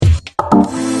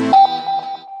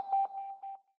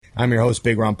I'm your host,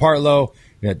 Big Ron Partlow.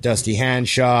 We got Dusty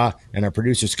Hanshaw and our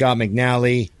producer, Scott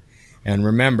McNally. And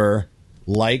remember,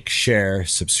 like, share,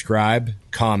 subscribe,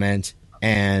 comment,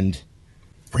 and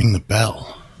ring the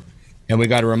bell. And we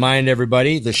got to remind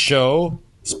everybody, the show,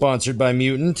 sponsored by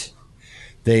Mutant.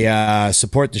 They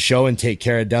support the show and take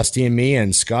care of Dusty and me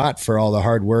and Scott for all the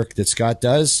hard work that Scott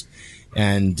does.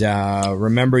 And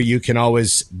remember, you can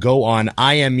always go on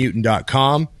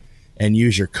IamMutant.com and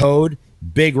use your code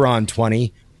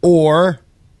BigRon20 or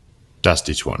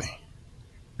Dusty20.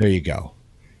 There you go.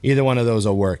 Either one of those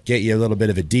will work. Get you a little bit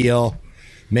of a deal.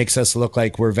 Makes us look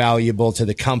like we're valuable to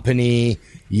the company.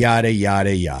 Yada,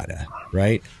 yada, yada.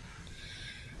 Right?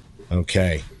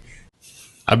 Okay.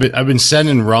 I've been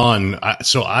sending Ron.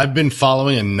 So I've been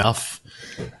following enough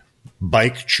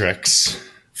bike tricks,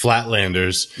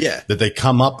 Flatlanders, that they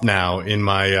come up now in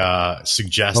my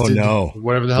suggested. Oh no!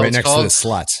 Whatever the hell right it's next called. to the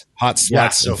sluts, hot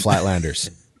sluts, and Flatlanders.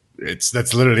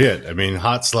 That's literally it. I mean,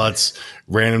 hot sluts,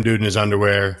 random dude in his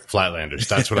underwear, Flatlanders.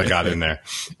 That's what I got in there,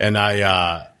 and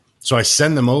so I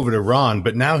send them over to Ron.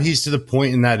 But now he's to the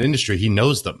point in that industry he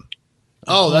knows them.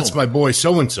 Oh, that's my boy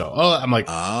so and so. Oh, I'm like,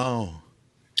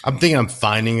 I'm thinking I'm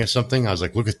finding something. I was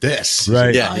like, look at this.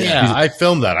 Right. Yeah. I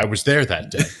filmed that. I was there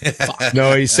that day.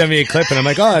 No, he sent me a clip and I'm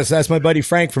like, oh, that's my buddy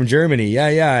Frank from Germany. Yeah.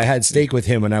 I had steak with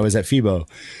him when I was at FIBO,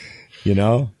 you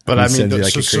know? But I mean,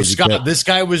 so Scott, clip. This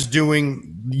guy was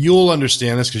doing, you'll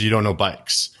understand this because you don't know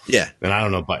bikes. Yeah. And I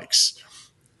don't know bikes.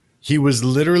 He was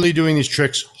literally doing these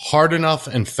tricks hard enough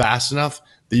and fast enough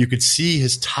that you could see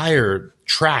his tire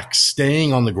tracks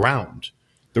staying on the ground.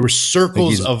 There were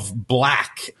circles of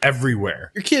black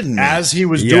everywhere. You're kidding me. As he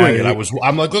was doing it,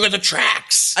 I'm like, look at the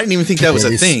tracks. I didn't even think that was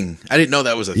a thing. I didn't know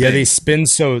that was a thing. Yeah, they spin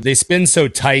so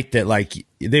tight that like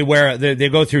they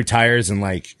go through tires and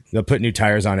like they'll put new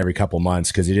tires on every couple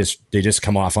months because they just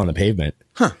come off on the pavement.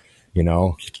 Huh. You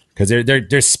know? Because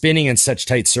they're spinning in such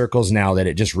tight circles now that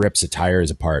it just rips the tires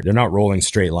apart. They're not rolling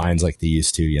straight lines like they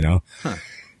used to, you know? Huh.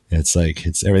 It's like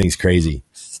everything's crazy.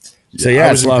 So I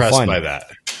was it's a lot of impressed fun by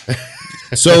that.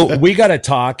 So we got to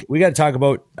talk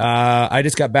about, I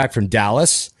just got back from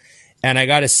Dallas and I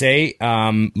got to say,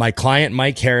 my client,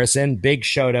 Mike Harrison, big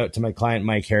shout out to my client,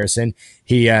 Mike Harrison.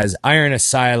 He has Iron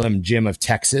Asylum Gym of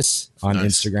Texas on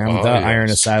Instagram, Iron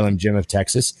Asylum Gym of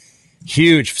Texas.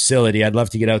 Huge facility. I'd love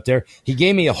to get out there. He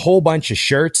gave me a whole bunch of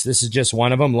shirts. This is just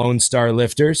one of them, Lone Star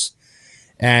Lifters.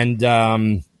 And,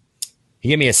 he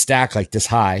gave me a stack like this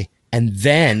high. And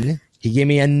then he gave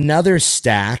me another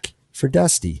stack for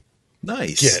Dusty.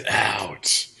 Nice. Get out.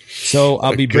 So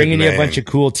I'll be bringing you a bunch of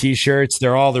cool t-shirts.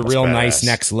 They're all the real nice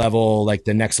next level, like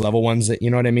the next level ones that, you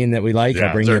know what I mean, that we like. Yeah,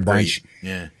 I'll bring you a bunch.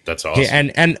 Great. Yeah. That's awesome.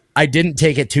 Okay, and I didn't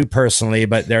take it too personally,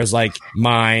 but there's like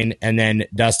mine and then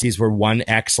Dusty's were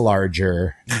 1X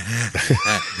larger.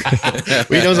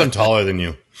 Well, he knows I'm taller than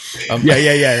you.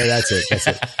 Yeah. That's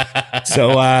it.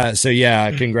 So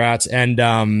yeah, congrats. And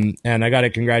I got to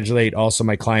congratulate also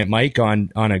my client, Mike,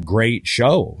 on a great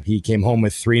show. He came home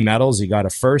with 3 medals. He got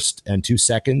a first and 2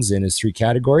 seconds in his 3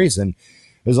 categories. And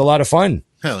it was a lot of fun.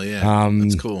 Hell yeah.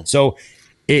 That's cool. So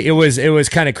it was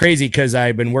kind of crazy because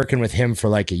I've been working with him for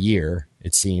like a year,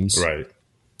 it seems. Right.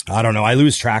 I don't know. I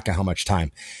lose track of how much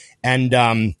time. And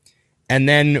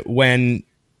then when,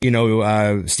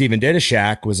 Steven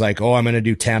Didishak was like, oh, I'm going to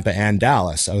do Tampa and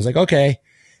Dallas. I was like, okay.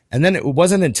 And then it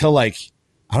wasn't until like,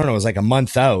 I don't know, it was like a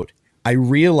month out, I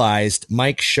realized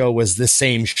Mike's show was the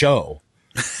same show.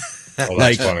 Oh,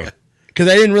 that's funny. Because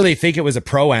I didn't really think it was a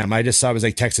pro-am. I just saw it was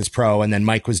like Texas Pro, and then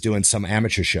Mike was doing some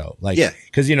amateur show. Like,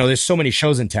 because, there's so many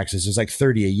shows in Texas. There's like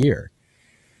 30 a year.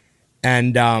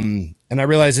 And I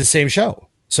realized it's the same show.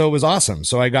 So it was awesome.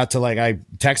 So I got to I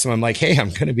text him. I'm like, hey, I'm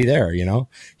going to be there. He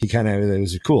it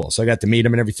was cool. So I got to meet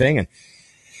him and everything. And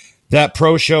that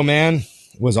pro show, man,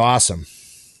 was awesome.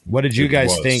 What did you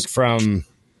guys think from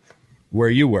where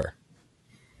you were?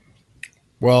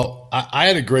 Well, I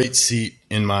had a great seat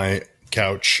in my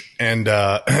couch and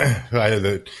I had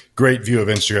a great view of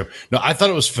Instagram. No, I thought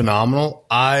it was phenomenal.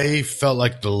 I felt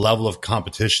like the level of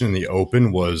competition in the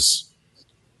open was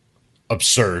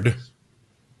absurd.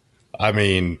 I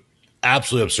mean,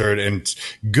 absolutely absurd, and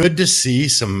good to see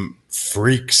some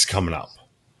freaks coming up.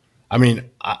 I mean,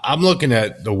 I'm looking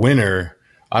at the winner.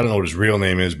 I don't know what his real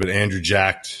name is, but Andrew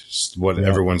Jacked,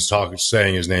 everyone's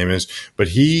saying his name is. But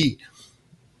he's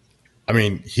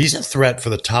a threat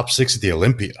for the top 6 at the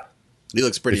Olympia. He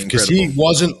looks pretty because incredible. he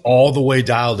wasn't all the way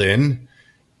dialed in.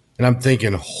 And I'm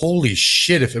thinking, holy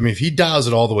shit, if he dials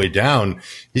it all the way down,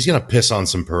 he's going to piss on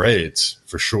some parades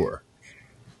for sure.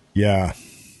 Yeah.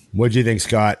 What'd you think,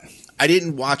 Scott? I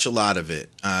didn't watch a lot of it.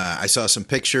 I saw some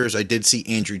pictures. I did see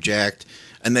Andrew Jacked.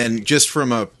 And then just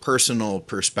from a personal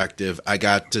perspective, I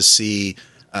got to see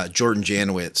Jordan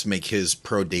Janowitz make his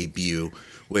pro debut,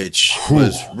 which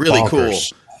was really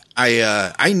bonkers. cool.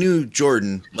 I knew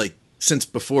Jordan like since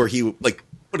before he like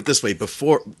put it this way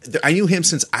before I knew him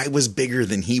since I was bigger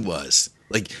than he was.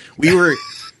 Like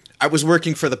I was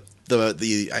working for I'll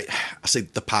say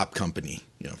the Pop Company,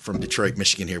 from Detroit,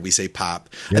 Michigan. Here we say Pop.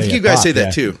 I think you guys Pop, say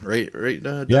that too, right?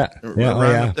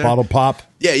 Yeah. Bottle Pop.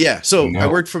 Yeah. So No. I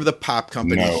worked for the Pop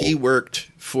Company. No. He worked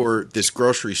for this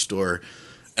grocery store.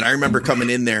 And I remember coming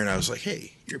in there and I was like,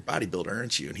 hey, you're a bodybuilder,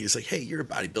 aren't you? And he was like, hey, you're a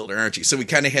bodybuilder, aren't you? So we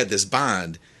kind of had this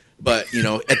bond. But,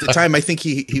 at the time, I think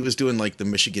he was doing like the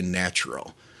Michigan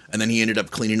Natural. And then he ended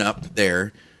up cleaning up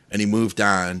there and he moved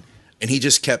on. And he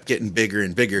just kept getting bigger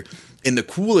and bigger. And the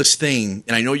coolest thing,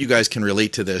 and I know you guys can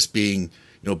relate to this, being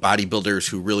bodybuilders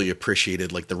who really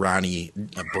appreciated like the Ronnie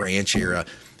Branch era.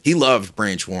 He loved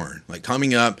Branch Warren. Like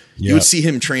coming up, you would see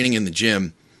him training in the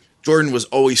gym. Jordan was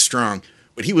always strong,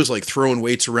 but he was like throwing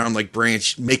weights around like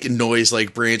Branch, making noise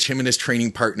like Branch. Him and his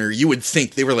training partner, you would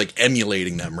think they were like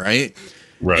emulating them, right?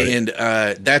 Right. And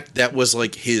that was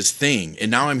like his thing. And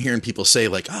now I'm hearing people say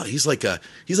like, oh, he's like a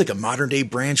modern day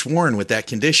Branch Warren with that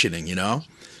conditioning,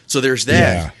 So there's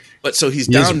that. Yeah. But so he's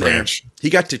He is down a there. Branch.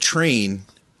 He got to train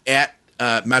at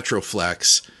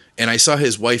Metroflex, and I saw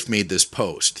his wife made this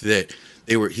post that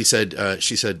she said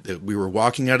that we were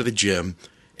walking out of the gym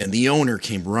and the owner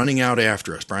came running out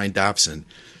after us, Brian Dobson,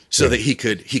 so that he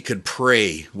could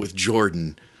pray with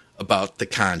Jordan about the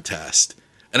contest.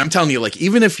 And I'm telling you, like,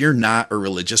 even if you're not a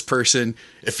religious person,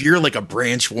 if you're like a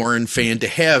Branch Warren fan, to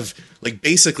have like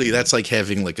basically that's like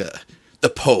having like the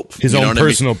Pope, His own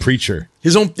personal preacher.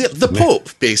 The Pope,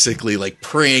 basically, like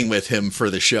praying with him for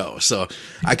the show. So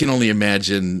I can only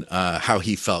imagine how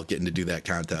he felt getting to do that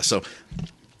contest. So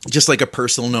just like a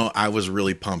personal note, I was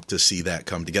really pumped to see that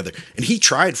come together. And he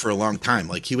tried for a long time.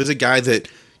 Like he was a guy that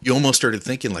you almost started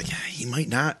thinking like, he might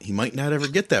not ever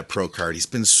get that pro card. He's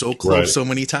been so close so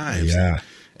many times. Yeah.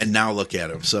 And now look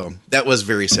at him. So that was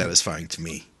very satisfying to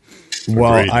me.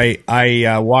 Well, Agreed.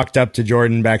 I walked up to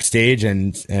Jordan backstage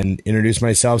and introduced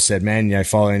myself. Said, "Man, I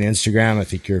follow you on Instagram. I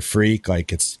think you're a freak.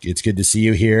 Like it's good to see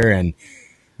you here." And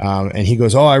he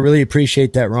goes, "Oh, I really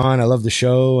appreciate that, Ron. I love the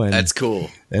show." And That's cool.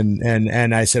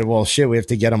 And I said, "Well, shit, we have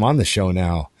to get him on the show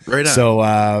now." Right on. So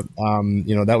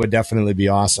that would definitely be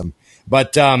awesome.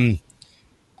 But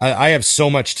I have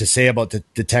so much to say about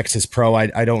the Texas Pro.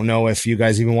 I don't know if you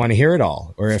guys even want to hear it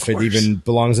all, or if it even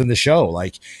belongs in the show.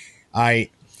 Like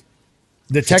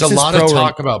the Texas It's a lot Pro of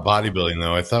talk about bodybuilding,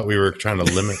 though. I thought we were trying to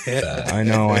limit that. I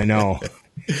know.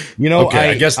 Okay,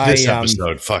 I guess this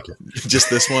episode, fuck it. Just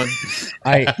this one.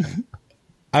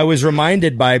 I was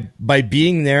reminded by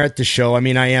being there at the show. I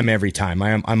mean, I am every time.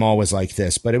 I'm always like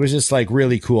this, but it was just like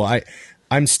really cool.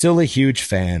 I'm still a huge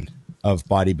fan of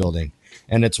bodybuilding,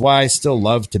 and it's why I still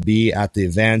love to be at the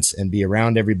events and be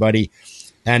around everybody.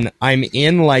 And I'm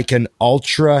in like an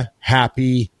ultra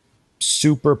happy,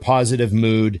 super positive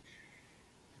mood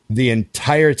the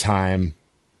entire time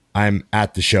I'm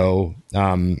at the show.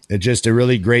 It's just a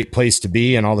really great place to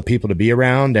be and all the people to be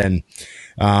around. And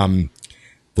the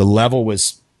level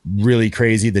was really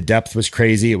crazy. The depth was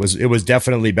crazy. It was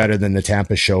definitely better than the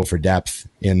Tampa show for depth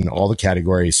in all the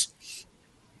categories.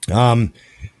 I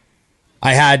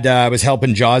was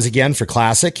helping Jaws again for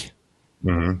Classic.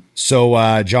 Mm-hmm.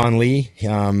 So John Lee,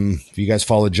 if you guys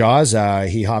follow Jaws,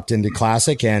 he hopped into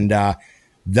Classic, and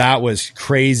that was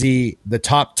crazy. The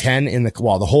top 10 the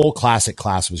whole Classic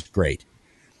class was great.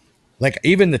 Like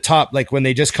even the top, like when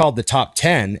they just called the top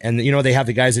 10, and they have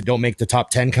the guys that don't make the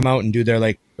top 10 come out and do their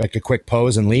like a quick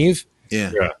pose and leave.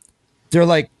 Yeah. They're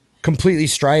like completely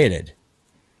striated,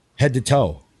 head to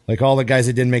toe. Like all the guys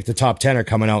that didn't make the top 10 are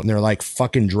coming out and they're like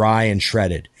fucking dry and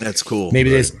shredded. That's cool.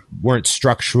 Maybe they just weren't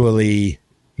structurally,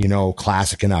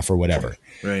 classic enough or whatever.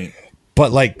 Right.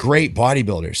 But like great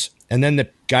bodybuilders. And then the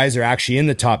guys are actually in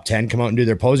the top 10 come out and do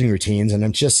their posing routines. And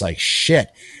I'm just like,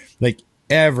 shit. Like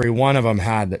every one of them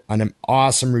had an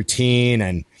awesome routine,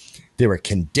 and they were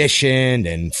conditioned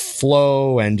and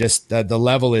flow, and just the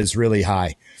level is really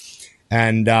high.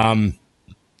 And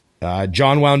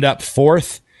John wound up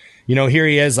fourth. Here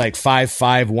he is like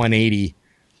 5'5", 180.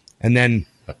 And then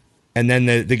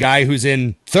the guy who's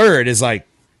in third is like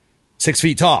 6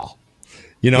 feet tall.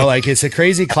 Like it's a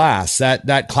crazy class.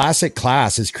 That Classic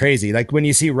class is crazy. Like when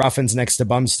you see Ruffins next to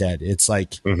Bumstead, it's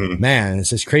like, man, it's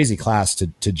this crazy class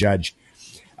to judge.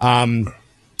 And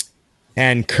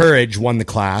Courage won the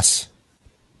class.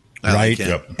 Right.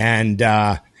 Yep. And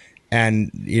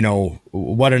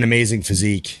what an amazing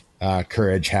physique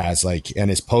Courage has, and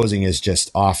his posing is just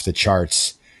off the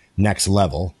charts, next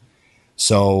level.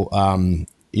 So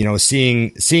you know,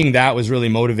 seeing that was really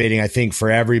motivating, I think,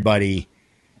 for everybody.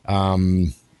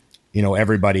 You know,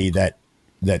 everybody that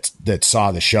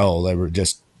saw the show, they were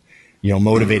just, you know,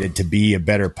 motivated to be a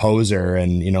better poser,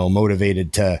 and, you know,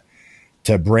 motivated to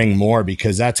bring more,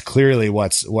 because that's clearly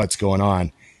what's going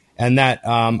on. And that,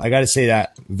 I got to say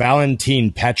that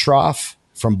Valentin Petrov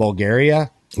from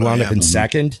Bulgaria, who wound up in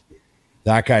second,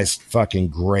 that guy's fucking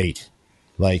great.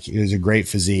 Like, it was a great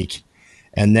physique.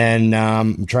 And then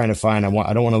I'm trying to find,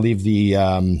 I don't want to leave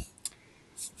the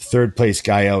third place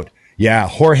guy out. Yeah,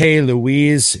 Jorge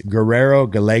Luis Guerrero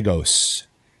Gallegos.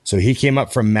 So he came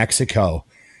up from Mexico.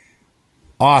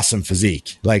 Awesome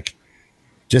physique. Like,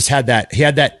 just he had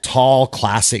that tall,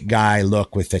 classic guy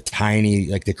look with the tiny,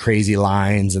 like the crazy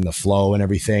lines and the flow and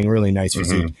everything. Really nice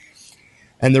physique.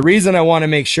 And the reason I want to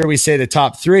make sure we say the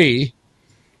top three,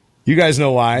 you guys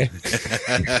know why.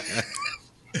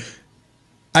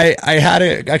 I had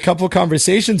a couple of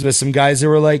conversations with some guys that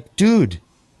were like, dude,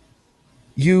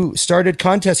 you started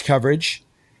contest coverage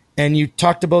and you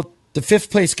talked about the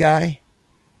fifth place guy,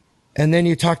 and then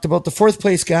you talked about the fourth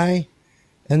place guy,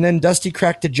 and then Dusty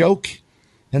cracked a joke,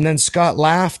 and then Scott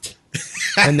laughed,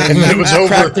 and then you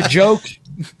cracked a joke,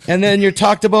 and then you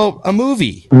talked about a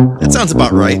movie. That sounds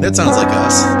about right. That sounds like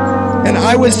us. And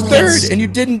I was third, and you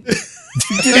didn't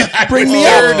bring me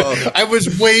up. I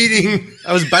was waiting.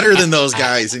 I was better than those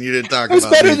guys, and you didn't talk about me. I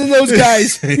was better than those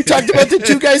guys. You talked about the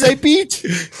two guys I beat.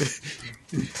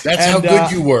 That's how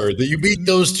good you were, that you beat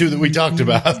those two that we talked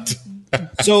about.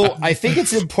 So I think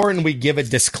it's important we give a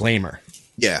disclaimer.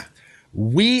 Yeah.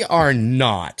 We are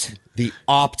not the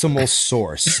optimal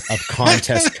source of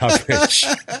contest coverage.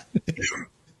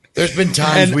 There's been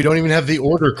times we don't even have the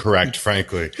order correct,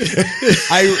 frankly.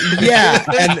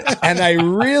 And I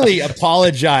really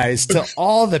apologize to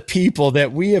all the people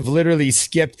that we have literally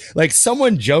skipped. Like,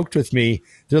 someone joked with me.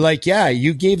 They're like, yeah,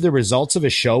 you gave the results of a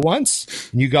show once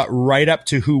and you got right up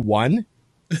to who won,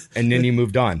 and then you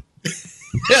moved on.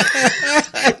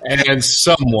 And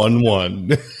someone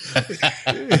won.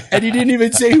 And you didn't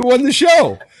even say who won the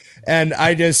show. And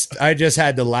I just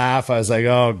had to laugh. I was like,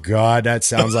 oh God, that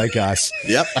sounds like us.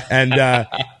 Yep. And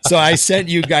so I sent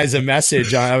you guys a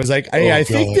message. I was like, hey, I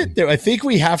think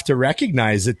we have to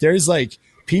recognize that there's like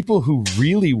people who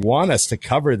really want us to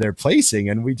cover their placing,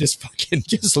 and we just fucking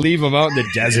just leave them out in the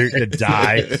desert to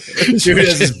die. Dude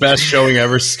has his best showing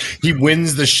ever. He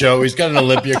wins the show. He's got an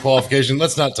Olympia qualification.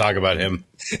 Let's not talk about him.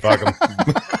 Fuck him.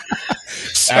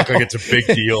 Act like it's a big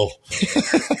deal.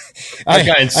 That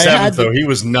guy in seventh, though, he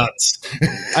was nuts.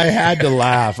 I had to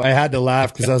laugh.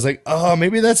 Because I was like, oh,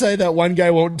 maybe that's why that one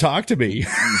guy won't talk to me.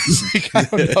 Like, I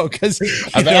don't know, because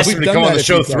I've asked him to come on the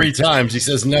show 3 times. He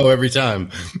says no every time.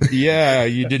 Yeah,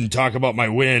 you didn't talk about my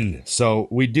win. So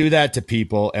we do that to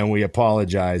people, and we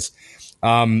apologize.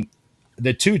 The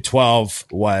 212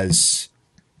 was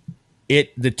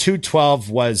it. The 212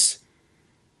 was.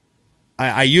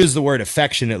 I use the word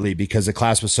affectionately because the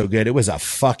class was so good. It was a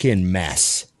fucking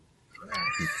mess.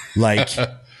 Like,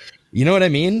 you know what I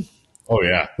mean? Oh,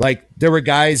 yeah. Like, there were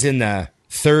guys in the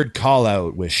third call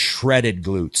out with shredded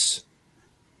glutes.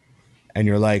 And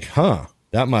you're like, huh,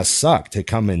 that must suck to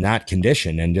come in that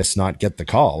condition and just not get the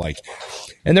call. Like,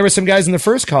 and there were some guys in the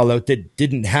first call out that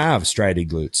didn't have shredded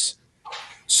glutes.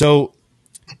 So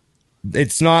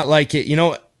it's not like it, you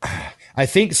know, I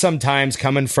think sometimes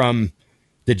coming from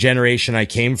the generation I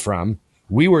came from,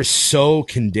 we were so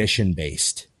condition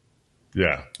based.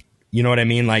 Yeah. You know what I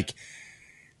mean? Like,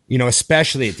 you know,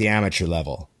 especially at the amateur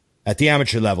level. At the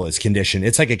amateur level, it's condition.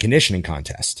 It's like a conditioning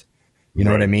contest. You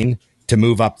know what I mean? To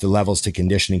move up the levels to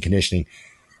conditioning.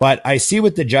 But I see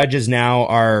with the judges now,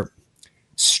 our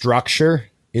structure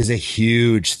is a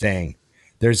huge thing.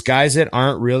 There's guys that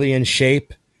aren't really in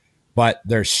shape, but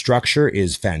their structure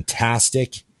is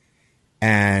fantastic.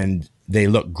 And they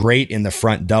look great in the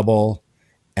front double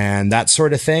and that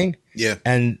sort of thing. Yeah.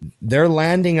 And they're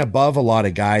landing above a lot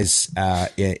of guys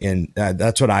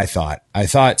that's what I thought. I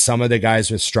thought some of the guys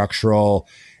with structural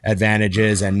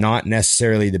advantages and not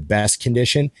necessarily the best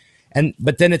condition.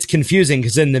 But then it's confusing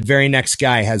because then the very next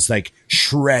guy has like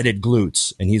shredded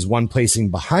glutes and he's one placing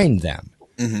behind them.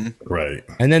 Mm-hmm. Right.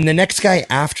 And then the next guy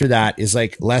after that is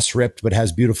like less ripped, but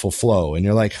has beautiful flow. And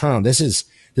you're like,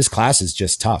 this class is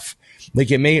just tough.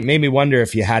 Like, it made me wonder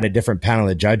if you had a different panel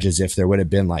of judges, if there would have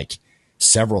been like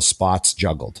several spots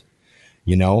juggled,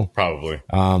 you know? Probably.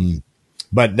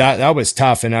 But that was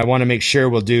tough. And I want to make sure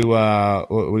we got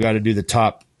to do the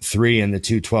top 3 in the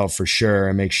 212 for sure,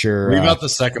 and make sure. Leave out the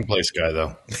second place guy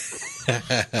though.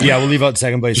 Yeah, we'll leave out the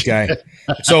second place guy.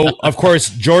 So of course,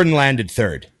 Jordan landed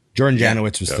third. Jordan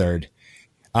Janowitz was third.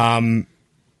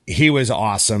 He was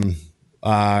awesome.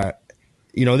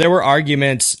 there were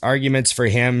arguments for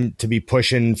him to be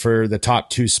pushing for the top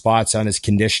 2 spots on his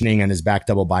conditioning and his back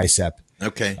double bicep.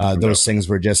 Okay. Those things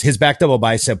were just, his back double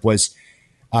bicep was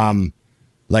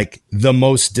like the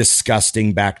most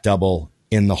disgusting back double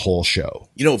in the whole show.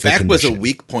 Back was a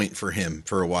weak point for him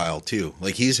for a while too.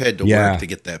 Like he's had to work to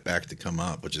get that back to come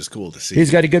up, which is cool to see.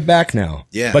 He's got a good back now.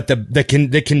 Yeah. But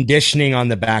the conditioning on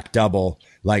the back double,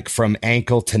 like from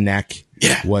ankle to neck,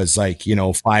 was like,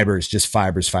 fibers, just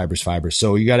fibers.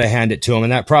 So you got to hand it to him.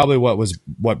 And that probably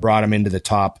what brought him into the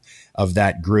top of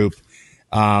that group.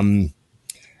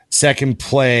 Second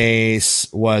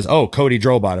place was, Cody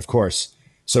Drobot, of course.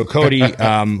 So Cody,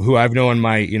 who I've known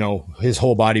my, his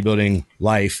whole bodybuilding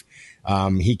life,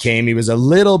 he came, he was a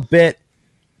little bit,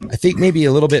 I think maybe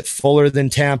a little bit fuller than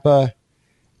Tampa.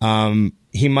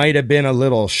 He might have been a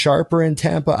little sharper in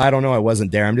Tampa. I don't know. I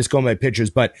wasn't there. I'm just going by pictures,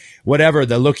 but whatever.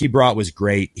 The look he brought was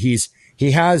great.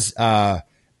 He has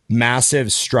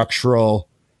massive structural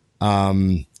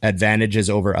advantages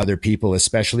over other people,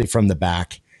 especially from the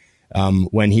back.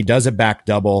 When he does a back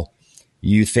double,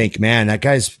 you think, man,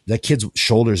 that kid's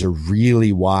shoulders are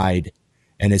really wide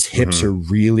and his hips are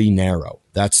really narrow.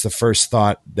 That's the first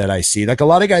thought that I see. Like a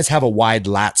lot of guys have a wide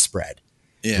lat spread,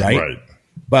 right?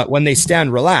 But when they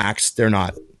stand relaxed, they're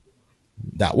not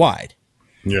that wide.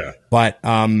 Yeah. But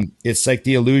it's like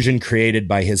the illusion created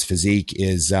by his physique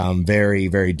is very,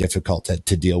 very difficult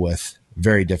to deal with.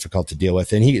 Very difficult to deal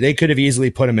with. And they could have easily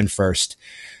put him in first.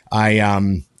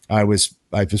 I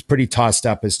was pretty tossed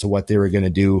up as to what they were going to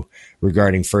do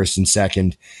regarding first and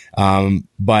second.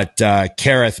 But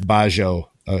Kareth Bajo,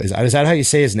 is that how you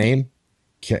say his name?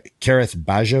 Kareth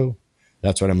Bajo?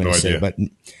 That's what I'm going to say. But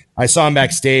I saw him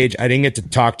backstage. I didn't get to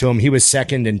talk to him. He was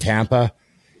second in Tampa,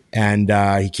 and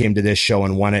he came to this show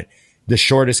and won it. The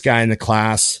shortest guy in the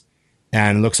class,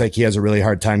 and it looks like he has a really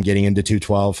hard time getting into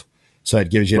 212. So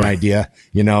it gives you an idea,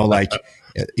 like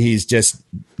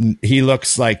he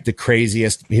looks like the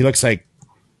craziest. He looks like,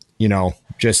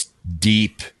 just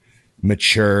deep,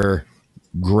 mature,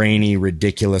 grainy,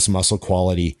 ridiculous muscle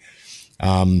quality.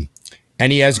 And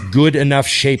he has good enough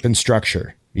shape and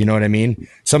structure. You know what I mean?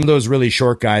 Some of those really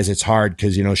short guys, it's hard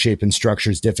because, shape and structure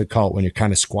is difficult when you're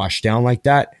kind of squashed down like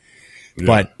that. Yeah.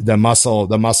 But the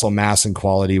muscle mass and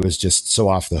quality was just so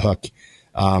off the hook.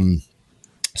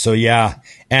 So yeah.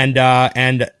 And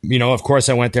of course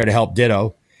I went there to help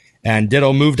Ditto, and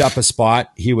Ditto moved up a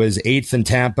spot. He was 8th in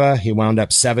Tampa. He wound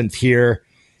up 7th here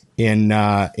in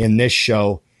this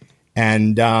show.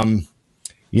 And,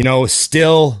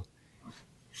 still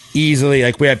easily,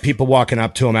 like we had people walking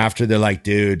up to him after, they're like,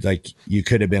 dude, like you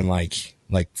could have been like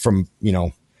from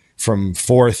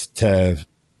 4th to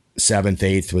 7th,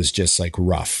 8th was just like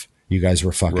rough. You guys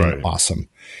were fucking awesome.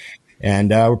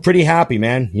 And, we're pretty happy,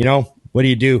 man. What do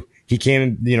you do? He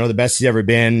came, the best he's ever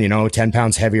been, 10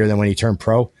 pounds heavier than when he turned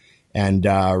pro, and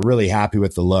really happy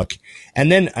with the look.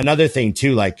 And then another thing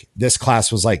too, like this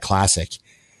class was like classic.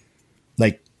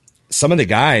 Like some of the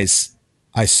guys,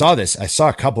 I saw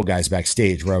a couple guys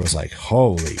backstage where I was like,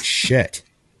 holy shit,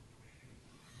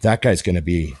 that guy's going to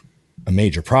be a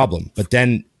major problem. But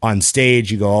then on stage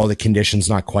you go, the condition's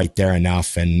not quite there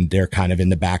enough, and they're kind of in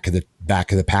the back of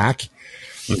the pack.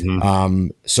 Mm-hmm.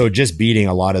 So just beating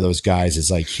a lot of those guys is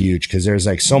like huge, because there's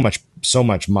like so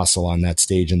much muscle on that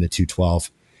stage in the 212.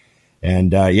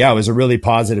 And it was a really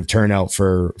positive turnout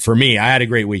for me. I had a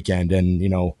great weekend,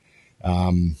 and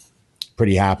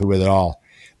pretty happy with it all.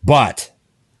 But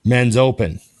Men's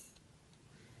Open,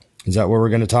 is that what we're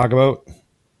going to talk about?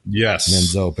 Yes.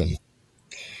 Men's Open.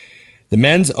 The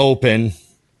Men's Open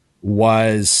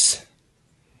was,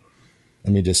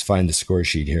 let me just find the score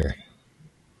sheet here.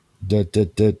 Ron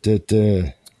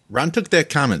took that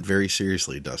comment very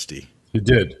seriously, Dusty. He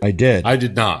did. I did. I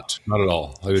did not at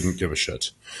all. I didn't give a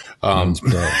shit. I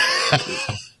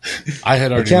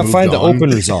had already. I can't find the Open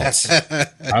results.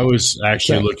 I was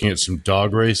actually looking at some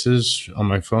dog races on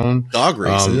my phone. Dog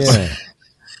races.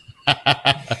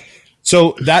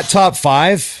 So that top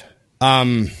 5,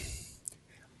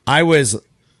 I was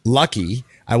lucky.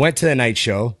 I went to the night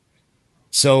show,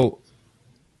 so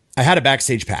I had a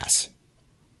backstage pass.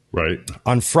 Right.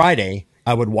 On Friday,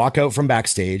 I would walk out from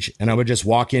backstage and I would just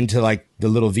walk into like the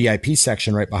little VIP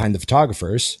section right behind the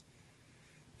photographers,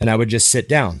 and I would just sit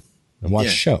down and watch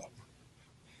the show.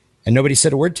 And nobody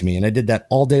said a word to me, and I did that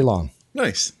all day long.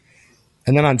 Nice.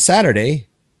 And then on Saturday,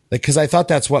 like, because I thought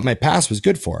that's what my pass was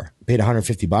good for. I paid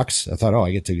 $150. I thought,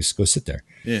 I get to just go sit there.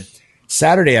 Yeah.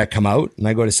 Saturday, I come out and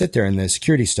I go to sit there, and the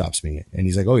security stops me, and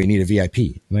he's like, "Oh, you need a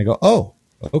VIP." And I go, "Oh,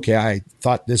 okay. I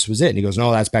thought this was it." And he goes,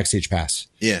 "No, that's backstage pass."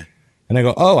 Yeah. And I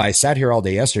go, oh, I sat here all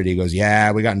day yesterday. He goes,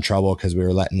 yeah, we got in trouble because we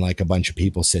were letting like a bunch of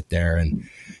people sit there and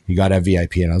you got to have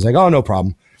VIP. And I was like, oh, no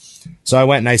problem. So I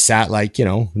went and I sat like, you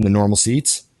know, in the normal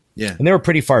seats. Yeah. And they were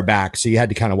pretty far back. So you had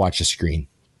to kind of watch the screen.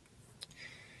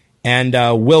 And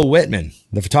Will Whitman,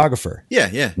 the photographer. Yeah.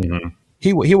 Yeah. Mm-hmm.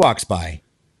 He walks by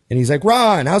and he's like,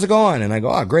 Ron, how's it going? And I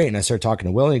go, oh, great. And I start talking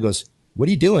to Will and he goes, what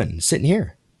are you doing sitting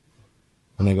here?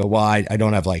 And I go, well, I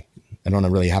don't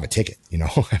really have a ticket, you know,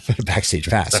 I've got a backstage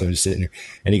pass. So I'm just sitting here.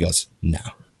 And he goes, no.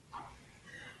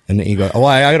 And then he goes, oh,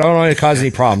 I don't want to cause any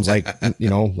problems. Like, you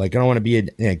know, like I don't want to be a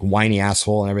like, whiny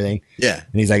asshole and everything. Yeah.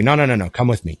 And he's like, no, come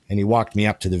with me. And he walked me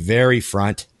up to the very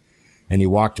front and he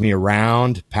walked me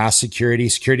around past security.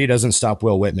 Security doesn't stop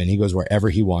Will Whitman. He goes wherever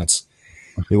he wants.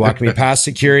 He walked me past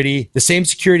security, the same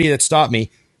security that stopped me.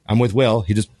 I'm with Will.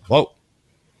 He just, whoa.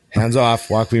 Hands off,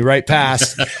 walk me right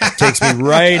past, takes me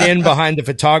right in behind the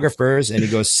photographers, and he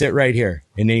goes, sit right here.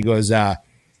 And then he goes, I'll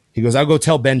go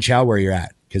tell Ben Chow where you're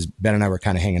at, because Ben and I were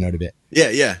kind of hanging out a bit. Yeah,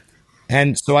 yeah.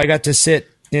 And so I got to sit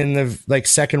in the like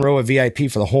second row of VIP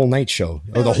for the whole night show,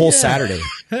 or the whole Saturday,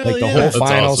 like the whole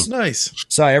finals. Awesome. Nice.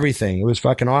 Saw everything. It was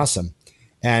fucking awesome.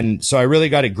 And so I really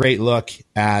got a great look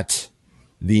at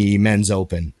the men's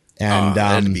open. And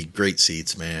that'd be great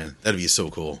seats, man. That'd be so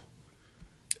cool.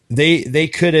 They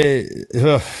could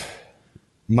have,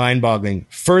 mind-boggling.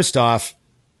 First off,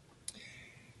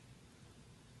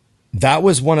 that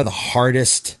was one of the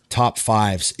hardest top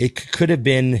fives. It could have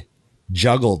been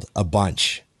juggled a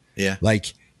bunch. Yeah.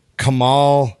 Like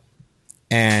Kamal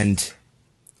and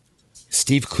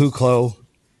Steve Kuklo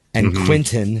and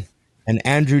Quinton and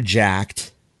Andrew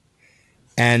Jacked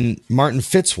and Martin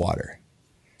Fitzwater.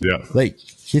 Yeah. Like,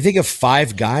 you think of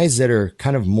 5 guys that are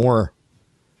kind of more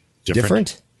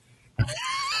different.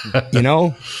 You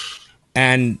know,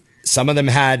 and some of them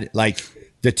had like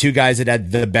the 2 guys that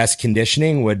had the best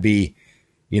conditioning would be,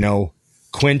 you know,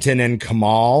 Quinton and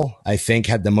Kamal, I think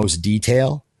had the most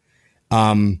detail.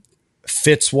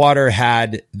 Fitzwater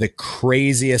had the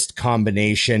craziest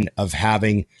combination of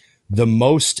having the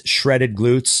most shredded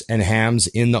glutes and hams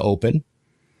in the open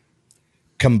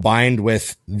combined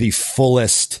with the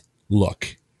fullest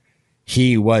look.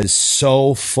 He was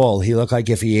so full. He looked like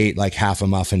if he ate like half a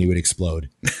muffin, he would explode.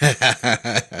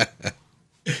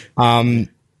 And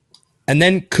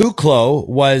then Kuklo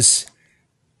was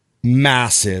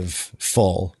massive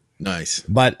full. Nice.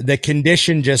 But the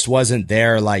condition just wasn't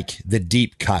there, like the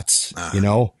deep cuts, you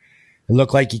know? It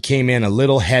looked like he came in a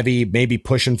little heavy, maybe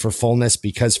pushing for fullness,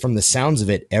 because from the sounds of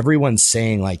it, everyone's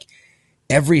saying, like,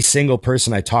 every single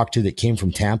person I talked to that came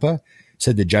from Tampa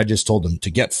said the judges told them to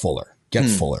get fuller. Get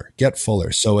fuller, get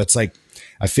fuller. So it's like,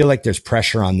 I feel like there's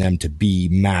pressure on them to be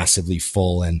massively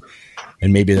full, and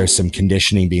maybe there's some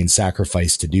conditioning being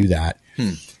sacrificed to do that.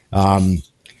 You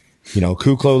know,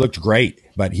 Kuklo looked great,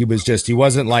 but he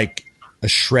wasn't like a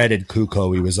shredded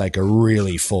Kuklo. He was like a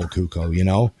really full Kuklo, you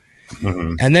know?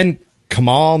 And then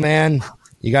Kamal, man,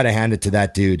 you got to hand it to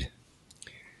that dude,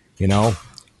 you know,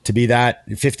 to be that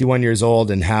 51 years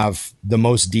old and have the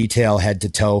most detail head to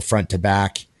toe, front to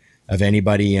back of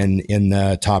anybody in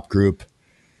the top group,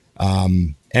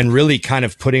 and really kind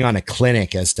of putting on a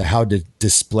clinic as to how to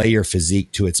display your physique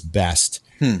to its best.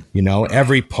 You know,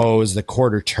 every pose, the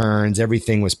quarter turns,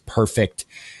 everything was perfect.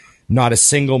 Not a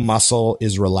single muscle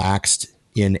is relaxed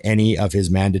in any of his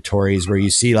mandatories, where you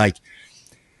see like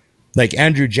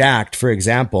Andrew Jacked, for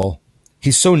example,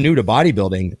 he's so new to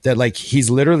bodybuilding that like he's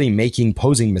literally making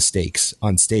posing mistakes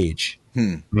on stage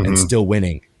and still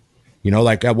winning. You know,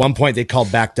 like at one point they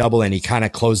called back double and he kind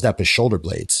of closed up his shoulder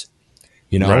blades,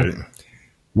 you know? Right.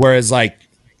 Whereas like,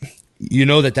 you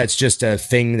know, that's just a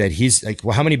thing that he's like,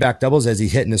 well, how many back doubles has he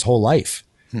hit in his whole life?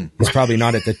 He's probably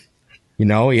not at the, you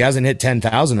know, he hasn't hit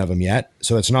 10,000 of them yet.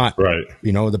 So it's not, right.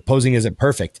 You know, the posing isn't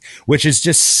perfect, which is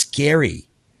just scary,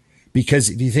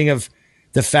 because if you think of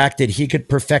the fact that he could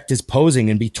perfect his posing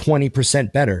and be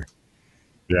 20% better,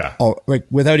 like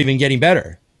without even getting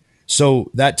better.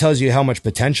 So that tells you how much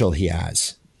potential he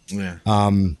has. Yeah.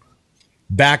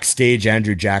 Backstage,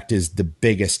 Andrew Jacked is the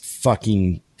biggest,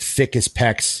 fucking thickest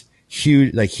pecs,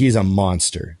 huge. Like he's a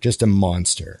monster, just a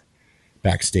monster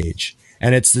backstage.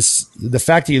 And it's the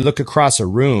fact that you look across a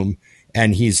room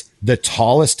and he's the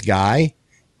tallest guy,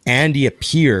 and he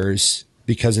appears,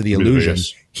 because of the illusion,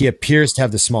 he appears to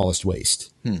have the smallest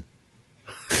waist.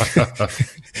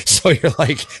 So you're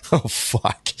like, oh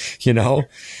fuck, you know?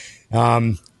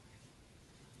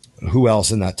 Who else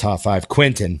in that top 5?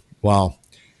 Quinton. Well,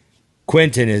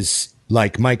 Quinton is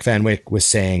like Mike Van Wyck was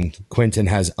saying, Quinton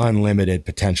has unlimited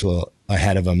potential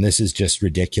ahead of him. This is just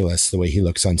ridiculous the way he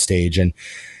looks on stage. And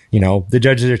The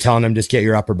judges are telling him just get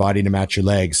your upper body to match your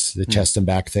legs, the chest and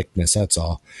back thickness. That's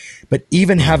all. But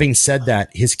even having said that,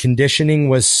 his conditioning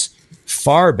was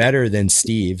far better than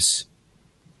Steve's.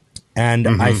 And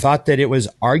I thought that it was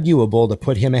arguable to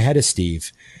put him ahead of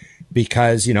Steve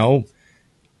because,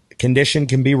 condition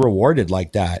can be rewarded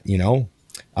like that,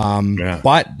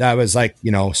 but that was like,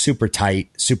 super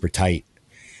tight.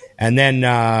 And then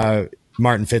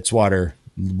Martin Fitzwater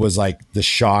was like the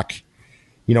shock.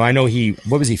 I know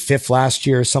what was he, 5th last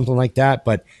year or something like that,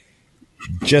 but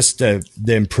just the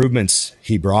improvements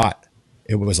he brought,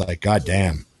 it was like, God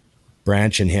damn,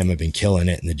 Branch and him have been killing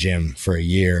it in the gym for a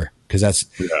year. Cause that's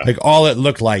like all it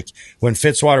looked like when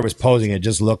Fitzwater was posing. It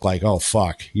just looked like, oh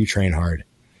fuck, you train hard.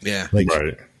 Yeah. Like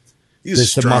right.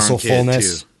 He's the muscle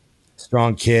fullness,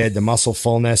 strong kid, the muscle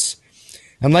fullness.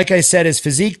 And like I said, his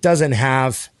physique doesn't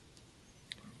have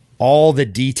all the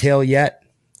detail yet.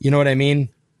 You know what I mean?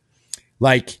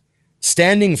 Like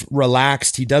standing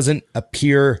relaxed, he doesn't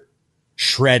appear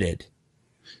shredded.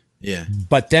 Yeah.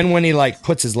 But then when he like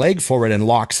puts his leg forward and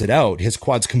locks it out, his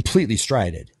quad's completely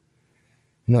strided.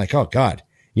 And you're like, oh God,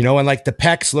 and like the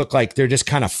pecs look like they're just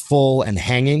kind of full and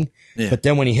hanging. Yeah. But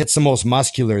then when he hits the most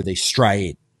muscular, they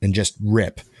stride and just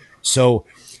rip. So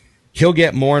he'll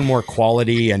get more and more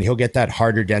quality and he'll get that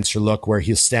harder, denser look where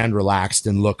he'll stand relaxed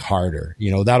and look harder.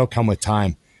 That'll come with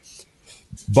time.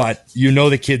 But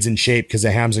the kid's in shape because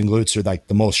the hams and glutes are like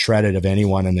the most shredded of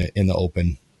anyone in the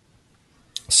open.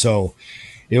 So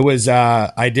it was,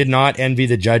 I did not envy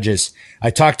the judges. I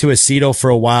talked to Aceto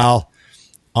for a while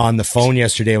on the phone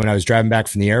yesterday when I was driving back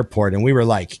from the airport, and we were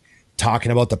like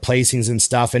talking about the placings and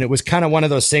stuff. And it was kind of one of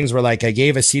those things where like I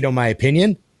gave Aceto my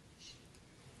opinion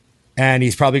and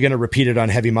he's probably going to repeat it on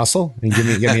heavy muscle and get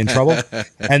me in trouble.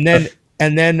 And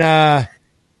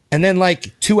then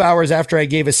like 2 hours after I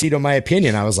gave Aceto my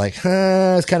opinion, I was like,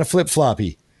 it's kind of flip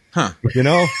floppy,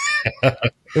 It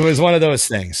was one of those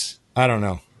things. I don't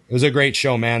know. It was a great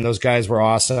show, man. Those guys were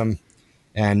awesome.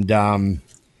 And,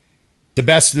 the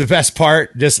best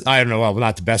part, just, I don't know, well,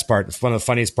 not the best part. One of the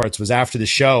funniest parts was after the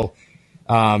show,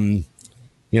 the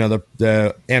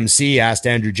MC asked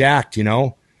Andrew Jack, you've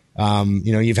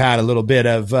had a little bit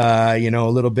of, they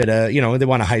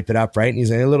want to hype it up, right? And he's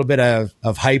like, a little bit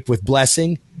of hype with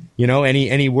Blessing,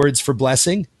 any words for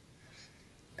Blessing?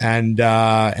 And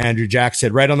Andrew Jack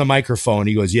said right on the microphone,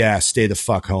 he goes, yeah, stay the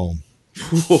fuck home. I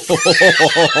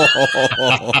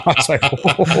was like,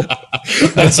 whoa.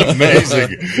 That's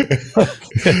amazing.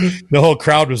 The whole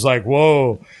crowd was like,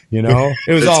 whoa,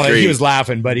 it was all, great. He was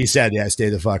laughing, but he said, yeah, stay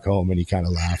the fuck home. And he kind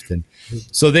of laughed. And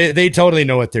so they totally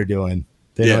know what they're doing.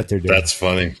 They know what they're doing. That's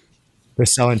funny. They're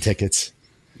selling tickets.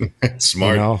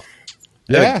 Smart.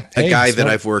 Yeah. A guy that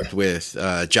I've worked with,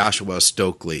 Joshua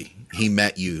Stokely, he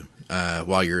met you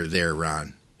while you were there,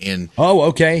 Ron. And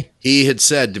okay. He had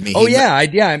said to me,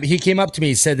 he came up to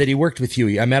me, said that he worked with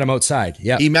you. I met him outside.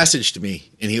 Yeah. He messaged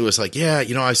me and he was like, yeah,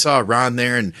 I saw Ron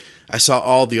there and I saw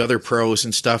all the other pros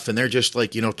and stuff. And they're just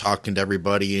like, talking to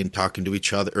everybody and talking to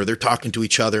each other, or they're talking to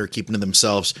each other, keeping to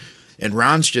themselves. And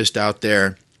Ron's just out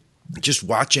there just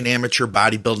watching amateur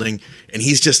bodybuilding. And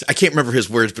he's just, I can't remember his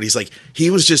words, but he's like,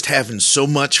 he was just having so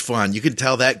much fun. You can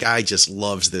tell that guy just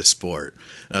loves this sport.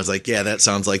 And I was like, yeah, that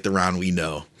sounds like the Ron we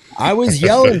know. I was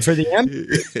yelling for the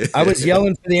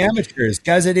amateurs,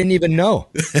 guys I didn't even know.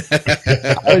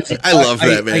 I love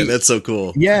that, man. That's so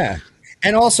cool. Yeah.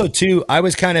 And also, too, I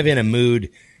was kind of in a mood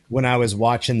when I was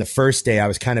watching the first day. I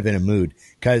was kind of in a mood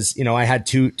because, I had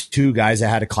two guys. I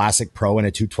had a Classic Pro and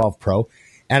a 212 Pro.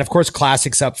 And, of course,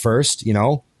 Classic's up first,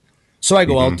 So I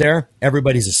go out there.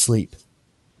 Everybody's asleep.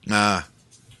 Right?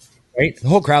 The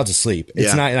whole crowd's asleep.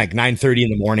 It's not like 9:30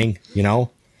 in the morning,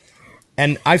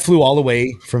 And I flew all the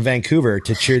way from Vancouver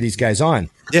to cheer these guys on.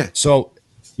 Yeah. So,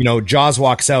 Jaws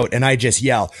walks out and I just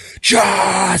yell,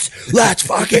 Jaws, let's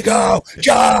fucking go.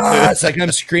 Jaws. Like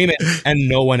I'm screaming and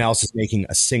no one else is making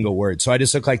a single word. So I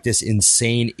just look like this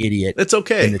insane idiot. That's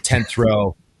okay. In the 10th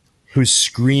row who's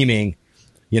screaming,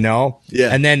 Yeah.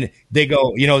 And then they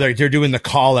go, they're doing the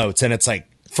call outs and it's like,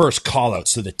 first call out,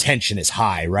 so the tension is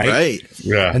high, right? Right.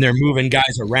 Yeah. And they're moving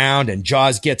guys around, and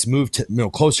Jaws gets moved to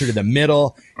closer to the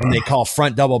middle, and they call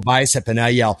front double bicep, and I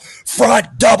yell,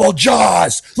 "Front double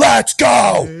Jaws, let's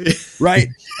go!" Right?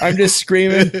 I'm just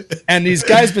screaming, and these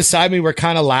guys beside me were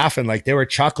kind of laughing, like they were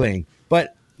chuckling,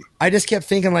 but I just kept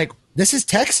thinking, like, this is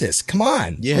Texas. Come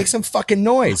on, make some fucking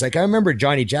noise. Like I remember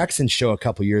Johnny Jackson's show a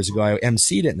couple years ago. I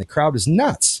emceed it, and the crowd was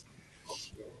nuts.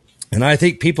 And I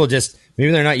think people just.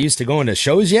 Maybe they're not used to going to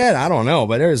shows yet. I don't know,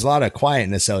 but there's a lot of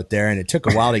quietness out there, and it took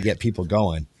a while to get people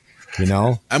going.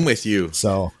 I'm with you.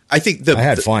 So I think I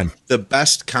had fun. The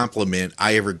best compliment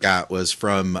I ever got was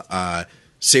from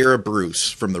Sarah Bruce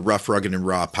from the Rough, Rugged, and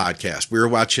Raw podcast. We were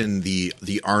watching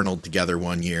the Arnold together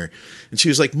one year, and she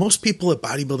was like, most people at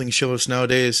bodybuilding shows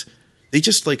nowadays, they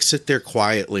just like sit there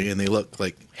quietly and they look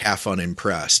like half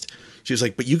unimpressed. She was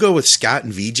like, but you go with Scott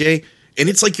and VJ, and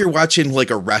it's like you're watching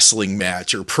like a wrestling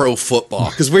match or pro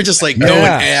football, because we're just like going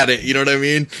at it. You know what I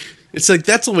mean? It's like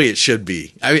that's the way it should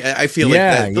be. I feel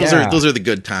like those are the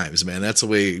good times, man. That's the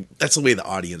way the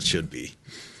audience should be.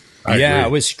 I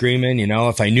was screaming, you know,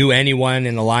 if I knew anyone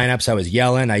in the lineups, I was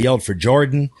yelling. I yelled for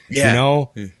Jordan, you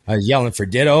know, I was yelling for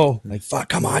Ditto, like, fuck,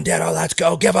 come on, Ditto, let's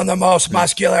go. Give him the most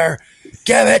muscular.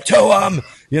 Give it to him.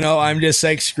 You know, I'm just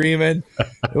like screaming.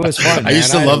 It was fun. I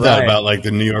used to love that about like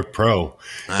the New York Pro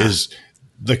is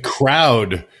the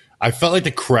crowd. I felt like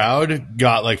the crowd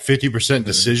got like 50%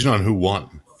 decision on who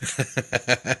won.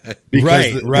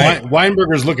 Because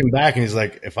Weinberger's looking back and he's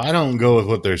like, if I don't go with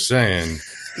what they're saying,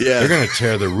 they're going to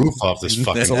tear the roof off this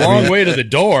fucking. It's a long way to the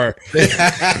door.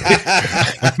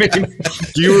 I mean,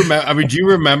 do you remember? I mean, do you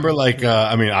remember? Like,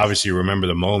 I mean, obviously you remember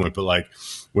the moment, but like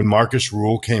when Marcus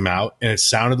Rule came out and it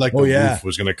sounded like the roof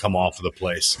was going to come off of the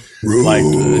place. Like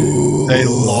they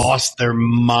lost their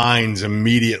minds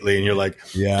immediately, and you're like,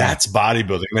 that's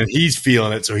bodybuilding. And then he's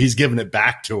feeling it, so he's giving it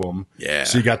back to him. Yeah.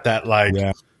 So you got that like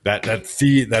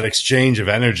that exchange of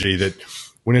energy that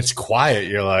when it's quiet,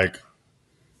 you're like.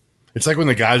 It's like when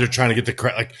the guys are trying to get the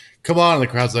crowd, like, come on, and the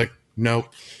crowd's like, nope,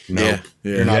 you're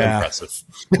not impressive.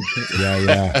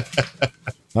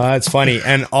 It's funny.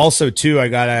 And also, too, I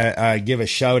got to give a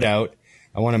shout out.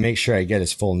 I want to make sure I get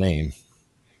his full name.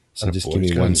 So just give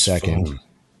me 1 second.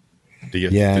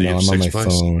 I'm on my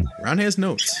phone. Ron has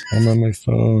notes. I'm on my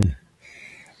phone.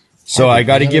 So I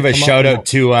got to give a shout out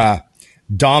to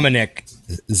Dominic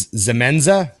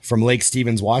Zemenza from Lake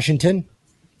Stevens, Washington.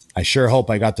 I sure hope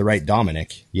I got the right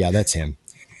Dominic. Yeah, that's him.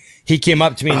 He came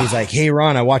up to me and he's like, hey,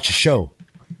 Ron, I watch a show.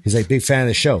 He's like, big fan of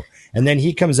the show. And then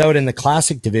he comes out in the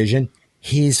classic division.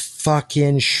 He's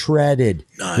fucking shredded.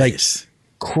 Nice.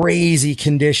 Like crazy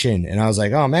condition. And I was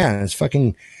like, oh, man, it's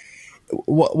fucking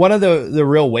one of the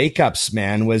real wake ups,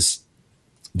 man, was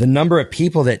the number of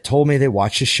people that told me they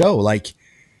watched the show. Like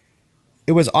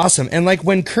it was awesome. And like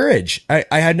when Courage, I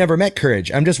had never met Courage.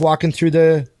 I'm just walking through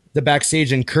the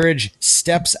backstage and Courage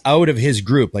steps out of his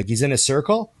group. Like he's in a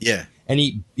circle. Yeah. And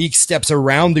he steps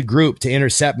around the group to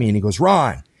intercept me. And he goes,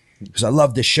 Ron, because I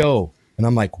love the show. And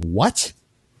I'm like, what?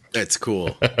 That's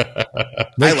cool. I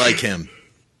like him.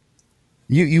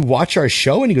 You watch our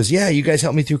show? And he goes, yeah, you guys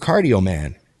helped me through cardio,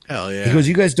 man. Hell yeah. He goes,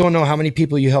 you guys don't know how many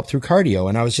people you helped through cardio.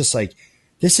 And I was just like,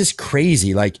 this is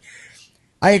crazy. Like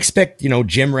I expect, you know,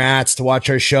 gym rats to watch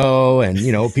our show and,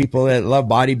 you know, people that love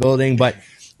bodybuilding, but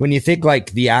when you think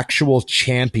like the actual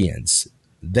champions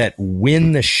that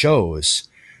win the shows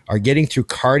are getting through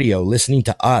cardio, listening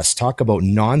to us talk about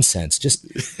nonsense,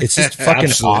 it's just fucking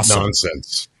awesome.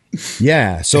 Nonsense.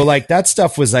 Yeah. So like that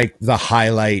stuff was like the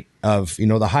highlight of, you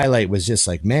know, the highlight was just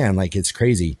like, man, like it's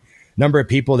crazy. Number of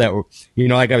people that were, you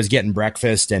know, like I was getting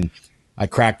breakfast and I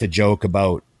cracked a joke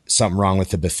about something wrong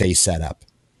with the buffet setup.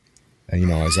 You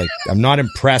know, I was like, I'm not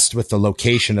impressed with the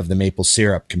location of the maple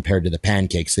syrup compared to the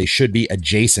pancakes. They should be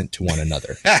adjacent to one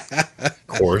another. Of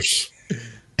course.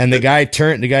 And the guy,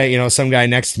 you know, some guy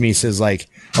next to me says like,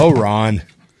 oh, Ron.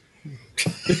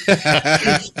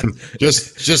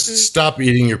 just stop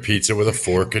eating your pizza with a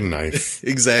fork and knife.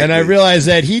 Exactly. And I realized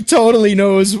that he totally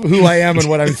knows who I am and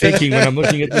what I'm thinking when I'm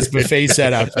looking at this buffet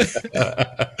setup.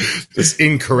 This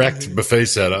incorrect buffet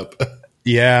setup.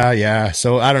 Yeah.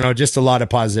 So I don't know, just a lot of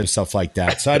positive stuff like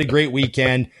that. So I had a great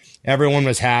weekend. Everyone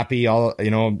was happy. All, you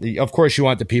know, of course you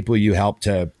want the people you help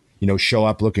to, you know, show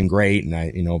up looking great.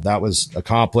 And you know, that was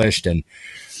accomplished. And,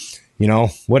 you know,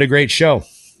 what a great show.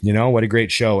 You know, what a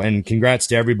great show. And congrats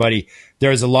to everybody.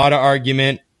 There's a lot of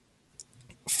argument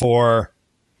for,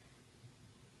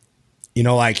 you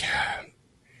know, like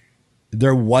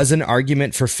there was an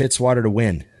argument for Fitzwater to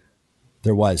win.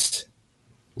 There was.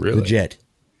 Really? Legit.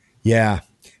 Yeah.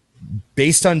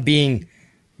 Based on being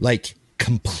like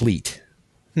complete.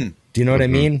 Do you know what I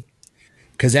mean?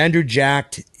 Because Andrew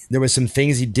Jacked, there was some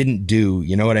things he didn't do,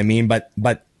 you know what I mean?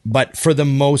 But for the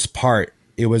most part,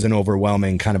 it was an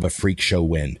overwhelming kind of a freak show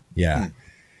win. Yeah.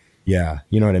 Yeah.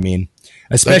 You know what I mean?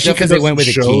 Especially because they went with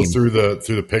a team. Through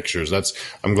the pictures.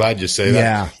 I'm glad you say that.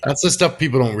 Yeah. That's the stuff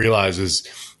people don't realize is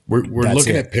we're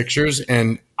looking at pictures,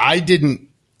 and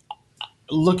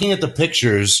looking at the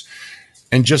pictures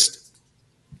and just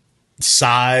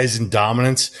size and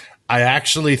dominance, I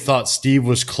actually thought Steve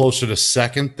was closer to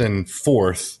second than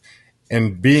fourth,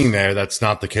 and being there, that's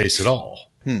not the case at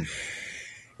all.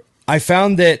 I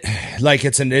found that like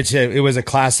it was a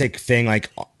classic thing. Like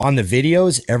on the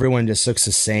videos, everyone just looks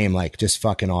the same, like just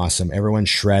fucking awesome. Everyone's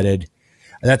shredded.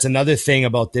 That's another thing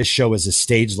about this show is the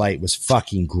stage light was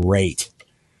fucking great.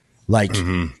 Like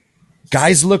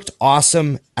guys looked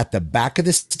awesome at the back of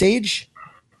the stage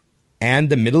and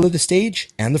the middle of the stage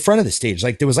and the front of the stage.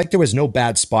 Like there was no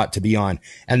bad spot to be on.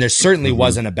 And there certainly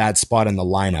wasn't a bad spot in the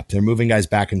lineup. They're moving guys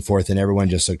back and forth and everyone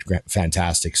just looked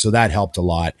fantastic. So that helped a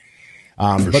lot.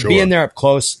 But being there up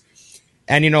close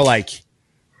and, like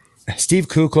Steve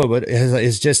Kukla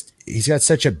is just, he's got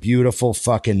such a beautiful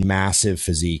fucking massive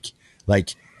physique.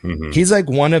 Like he's like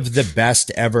one of the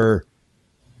best ever,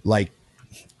 like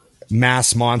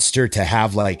mass monster to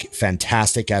have like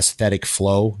fantastic aesthetic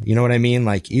flow. You know what I mean?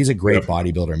 Like he's a great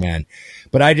bodybuilder, man.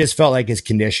 But I just felt like his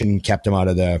condition kept him out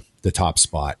of the top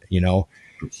spot,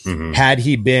 Had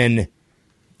he been,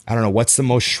 I don't know, what's the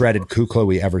most shredded Kukla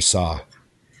we ever saw?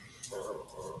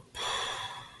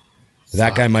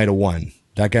 That guy might have won.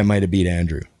 That guy might have beat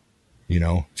Andrew.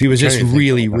 If he was just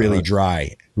really, really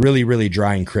dry, really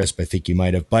dry and crisp, I think he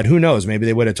might have. But who knows? Maybe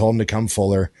they would have told him to come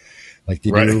fuller, like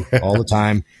they do all the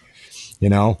time.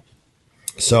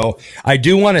 So I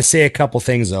do want to say a couple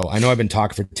things, though. I know I've been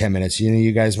talking for 10 minutes.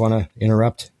 You guys want to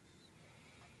interrupt?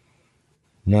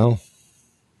 No?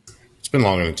 It's been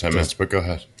longer than 10 minutes, but go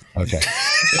ahead. Okay.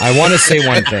 I want to say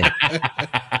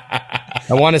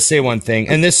one thing.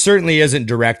 And this certainly isn't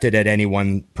directed at any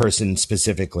one person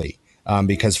specifically,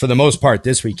 because for the most part,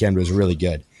 this weekend was really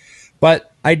good.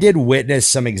 But I did witness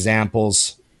some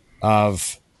examples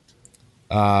of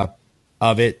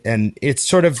it, and it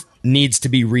sort of needs to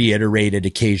be reiterated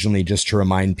occasionally just to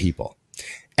remind people.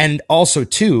 And also,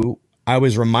 too, I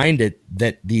was reminded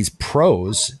that these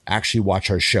pros actually watch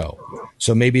our show.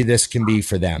 So maybe this can be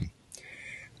for them.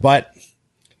 But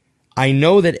I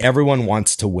know that everyone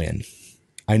wants to win.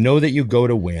 I know that you go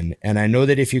to win. And I know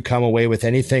that if you come away with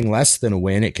anything less than a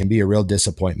win, it can be a real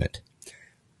disappointment.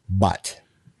 But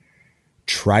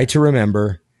try to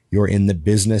remember you're in the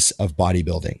business of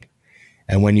bodybuilding.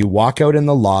 And when you walk out in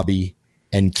the lobby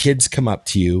and kids come up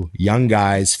to you, young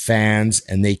guys, fans,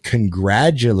 and they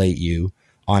congratulate you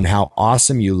on how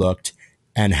awesome you looked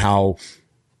and how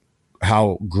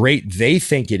great they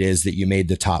think it is that you made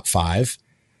the top 5,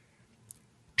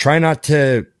 try not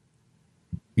to,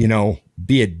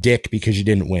 be a dick because you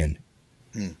didn't win.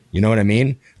 You know what I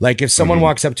mean? Like if someone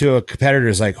walks up to a competitor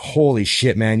is like, holy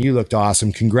shit, man, you looked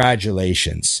awesome.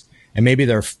 Congratulations. And maybe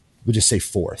we'll just say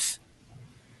 4th.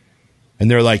 And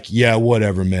they're like, yeah,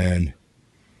 whatever, man.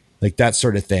 Like that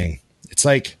sort of thing. It's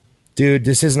like, dude,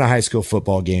 this isn't a high school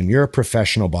football game. You're a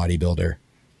professional bodybuilder.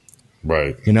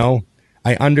 Right.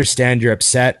 I understand you're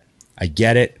upset. I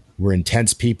get it. We're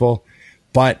intense people.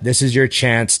 But this is your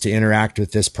chance to interact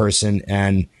with this person,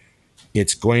 and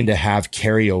it's going to have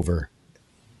carryover.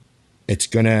 It's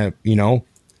going to,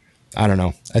 I don't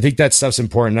know. I think that stuff's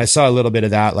important. I saw a little bit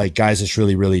of that, like guys just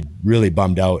really, really, really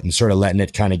bummed out and sort of letting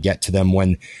it kind of get to them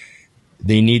when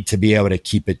they need to be able to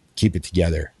keep it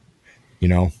together. I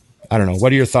don't know.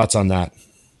 What are your thoughts on that?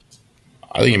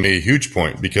 I think you made a huge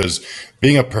point because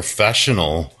being a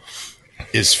professional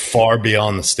is far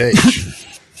beyond the stage.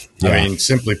 Yeah. I mean,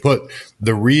 simply put,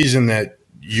 the reason that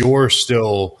you're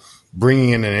still bringing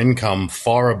in an income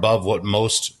far above what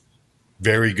most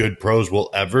very good pros will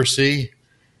ever see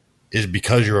is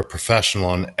because you're a professional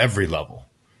on every level.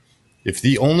 If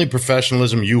the only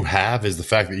professionalism you have is the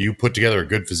fact that you put together a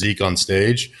good physique on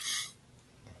stage,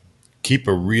 keep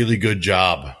a really good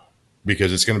job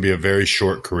because it's going to be a very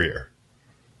short career.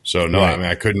 So no, right. I mean,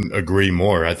 I couldn't agree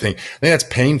more. I think that's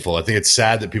painful. I think it's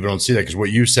sad that people don't see that because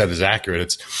what you said is accurate.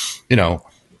 It's,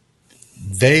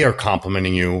 they are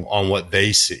complimenting you on what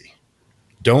they see.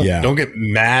 Don't get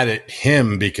mad at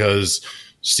him because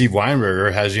Steve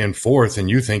Weinberger has you in 4th and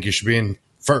you think you should be in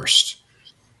 1st.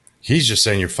 He's just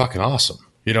saying you're fucking awesome.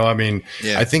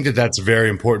 I think that's very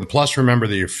important. Plus, remember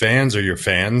that your fans are your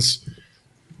fans,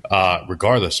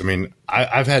 regardless. I mean,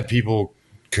 I've had people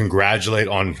congratulate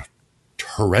on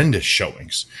horrendous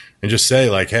showings and just say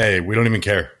like, hey, we don't even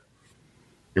care.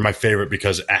 You're my favorite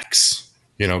because X,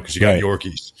 because you got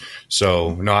Yorkies.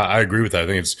 So no, I agree with that. I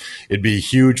think it'd be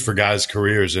huge for guys'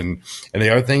 careers. And the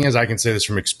other thing is, I can say this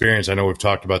from experience. I know we've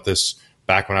talked about this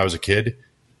back when I was a kid.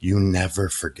 You never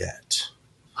forget.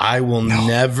 I will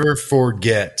never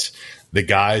forget the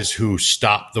guys who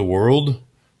stopped the world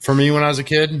for me when I was a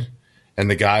kid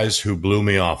and the guys who blew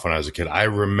me off when I was a kid. I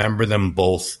remember them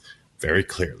both very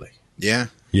clearly. Yeah.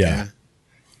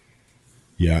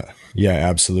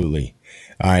 Absolutely.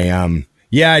 I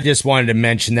just wanted to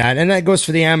mention that. And that goes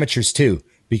for the amateurs too,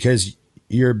 because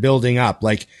you're building up.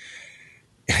 Like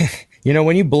You know,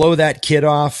 when you blow that kid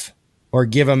off or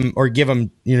give him,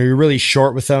 you know, you're really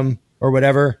short with him or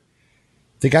whatever,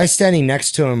 the guy standing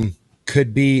next to him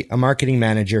could be a marketing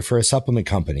manager for a supplement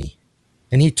company,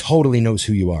 and he totally knows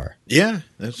who you are. Yeah,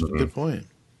 that's a good point.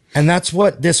 And that's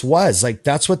what this was. Like,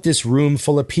 that's what this room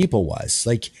full of people was.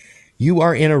 Like, you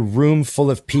are in a room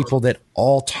full of people that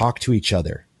all talk to each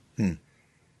other.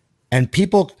 And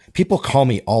people call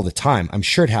me all the time. I'm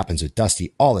sure it happens with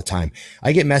Dusty all the time.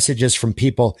 I get messages from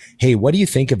people, hey, what do you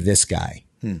think of this guy?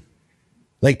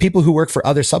 Like, people who work for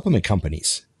other supplement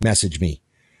companies message me.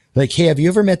 Like, hey, have you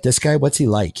ever met this guy? What's he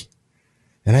like?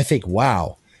 And I think,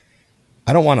 wow,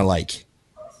 I don't want to, like,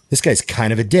 this guy's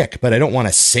kind of a dick, but I don't want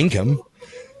to sink him.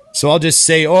 So I'll just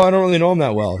say, oh, I don't really know him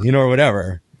that well, you know, or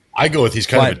whatever. I go with he's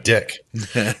kind of a dick.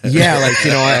 Yeah, like,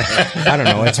 you know, I don't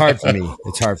know. It's hard for me.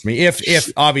 It's hard for me.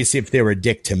 If obviously if they were a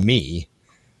dick to me,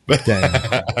 then.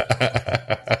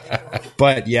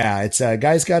 But yeah, it's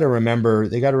guys got to remember.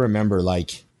 They got to remember.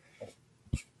 Like,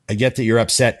 I get that you're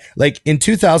upset. Like in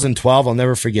 2012, I'll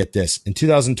never forget this. In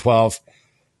 2012,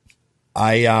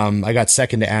 I got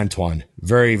second to Antoine.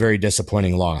 Very, very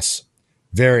disappointing loss.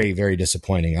 Very, very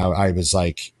disappointing. I was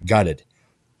like gutted.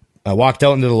 I walked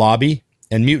out into the lobby.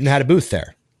 And Mutant had a booth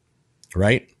there,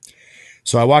 right?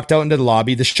 So I walked out into the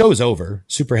lobby. The show's over.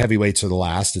 Super heavyweights are the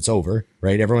last. It's over,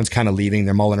 right? Everyone's kind of leaving.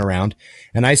 They're mulling around.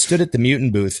 And I stood at the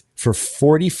Mutant booth for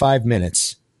 45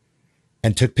 minutes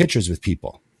and took pictures with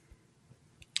people.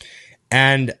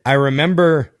 And I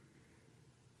remember,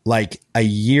 like, a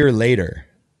year later,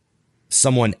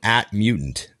 someone at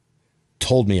Mutant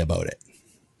told me about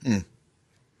it.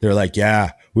 They're like,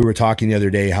 yeah, we were talking the other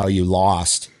day how you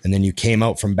lost, and then you came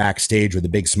out from backstage with a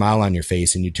big smile on your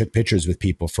face and you took pictures with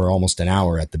people for almost an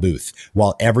hour at the booth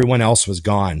while everyone else was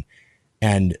gone.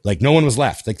 And like, no one was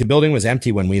left. Like, the building was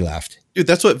empty when we left. Dude,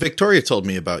 that's what Victoria told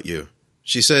me about you.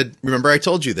 She said, remember I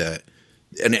told you that?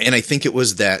 And I think it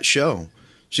was that show.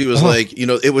 She was like, you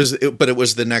know, but it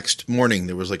was the next morning.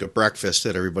 There was like a breakfast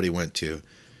that everybody went to.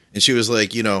 And she was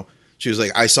like, you know, she was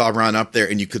like, I saw Ron up there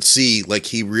and you could see like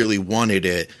he really wanted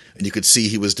it. And you could see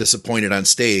he was disappointed on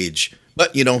stage.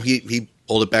 But, you know, he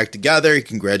pulled it back together. He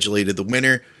congratulated the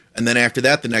winner. And then after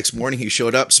that, the next morning, he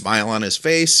showed up, smile on his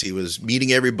face. He was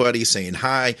meeting everybody, saying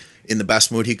hi, in the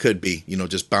best mood he could be. You know,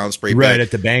 just bounce right back.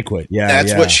 At the banquet. Yeah,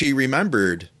 that's what she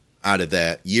remembered out of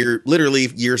that literally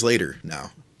years later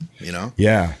now. You know?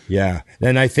 Yeah, yeah.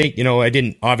 And I think, you know,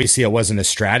 it wasn't a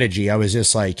strategy. I was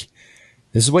just like,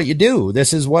 this is what you do.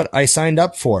 This is what I signed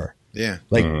up for. Yeah.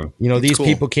 Like, you know, these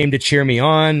people came to cheer me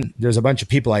on. There's a bunch of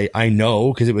people I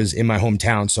know because it was in my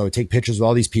hometown. So I take pictures with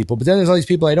all these people, but then there's all these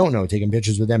people I don't know taking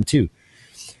pictures with them too.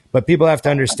 But people have to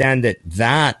understand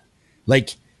that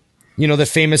like, you know, the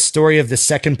famous story of the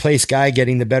second place guy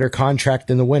getting the better contract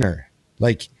than the winner.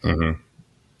 Like,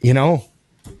 you know,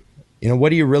 what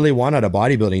do you really want out of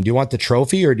bodybuilding? Do you want the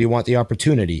trophy or do you want the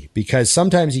opportunity? Because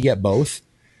sometimes you get both,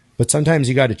 but sometimes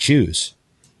you got to choose.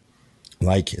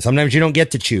 Like, sometimes you don't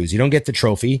get to choose. You don't get the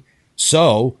trophy.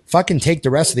 So fucking take the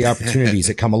rest of the opportunities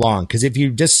that come along. Because if you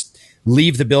just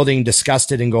leave the building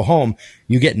disgusted and go home,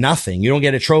 you get nothing. You don't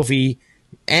get a trophy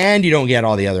and you don't get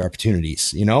all the other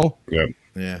opportunities, you know?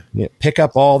 Yeah. Pick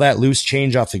up all that loose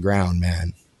change off the ground,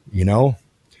 man. You know?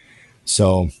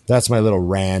 So that's my little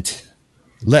rant.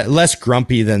 Less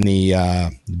grumpy than the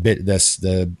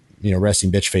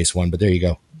resting bitch face one, but there you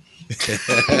go.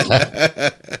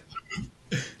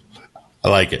 I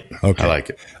like it. Okay. I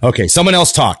like it. Okay. Someone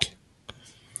else talk.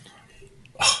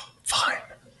 Oh,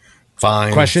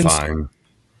 fine. Questions? Fine.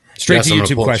 Straight to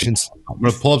YouTube questions. I'm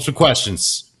going to pull up some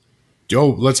questions.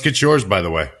 Let's get yours, by the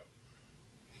way.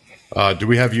 Do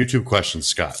we have YouTube questions,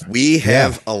 Scott? We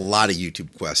have a lot of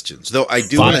YouTube questions. Though I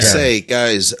do want to say,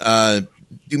 guys,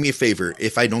 do me a favor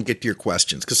if I don't get to your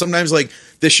questions. Because sometimes, like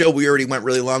this show, we already went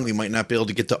really long. We might not be able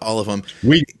to get to all of them.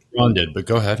 Ron did, but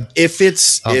go ahead. If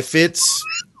it's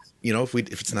you know, if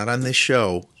it's not on this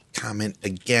show, comment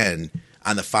again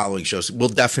on the following shows. We'll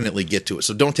definitely get to it.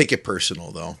 So don't take it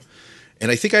personal, though.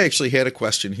 And I think I actually had a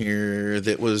question here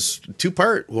that was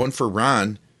two-part. One for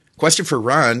Ron. Question for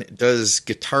Ron: does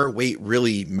guitar weight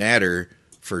really matter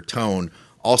for tone?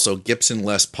 Also, Gibson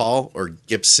Les Paul or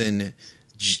Gibson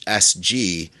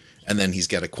SG? And then he's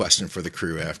got a question for the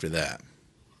crew after that.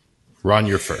 Ron,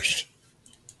 you're first.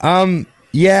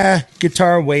 Yeah,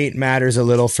 guitar weight matters a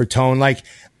little for tone. Like,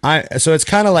 so it's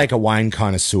kind of like a wine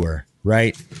connoisseur,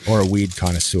 right? Or a weed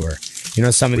connoisseur. You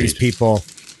know, some of these people,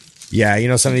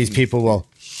 will,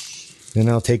 then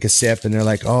they'll take a sip and they're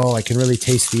like, oh, I can really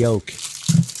taste the oak.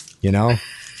 You know,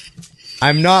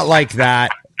 I'm not like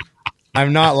that.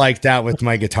 I'm not like that with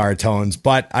my guitar tones,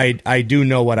 but I do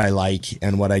know what I like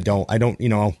and what I don't. I don't, you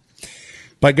know,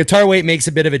 But guitar weight makes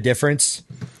a bit of a difference.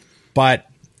 But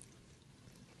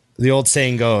the old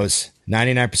saying goes,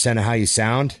 99% of how you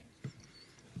sound,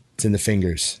 it's in the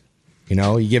fingers. You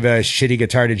know, you give a shitty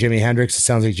guitar to Jimi Hendrix, it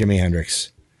sounds like Jimi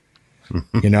Hendrix.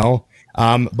 You know?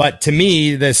 But to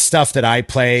me, the stuff that I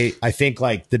play, I think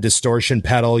like the distortion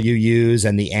pedal you use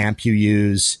and the amp you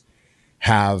use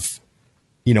have,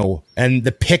 you know, and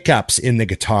the pickups in the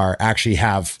guitar actually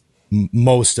have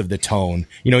most of the tone.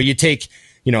 You know, you take,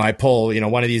 you know, I pull, you know,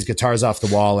 one of these guitars off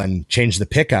the wall and change the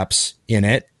pickups in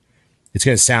it. It's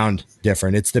going to sound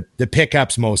different. It's the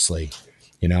pickups mostly,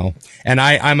 you know, and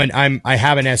I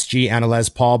have an SG and a Les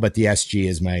Paul, but the SG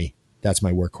is that's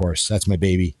my workhorse. That's my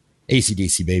baby.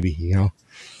 AC/DC baby, you know?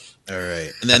 All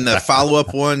right. And then the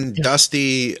follow-up one,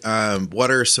 Dusty,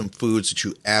 what are some foods that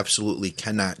you absolutely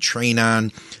cannot train on?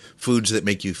 Foods that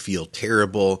make you feel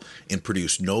terrible and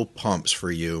produce no pumps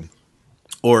for you,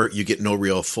 or you get no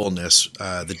real fullness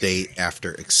the day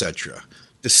after, etc.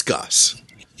 Discuss.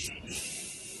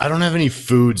 I don't have any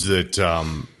foods that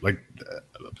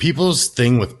people's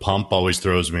thing with pump always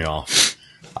throws me off.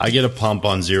 I get a pump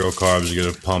on zero carbs. I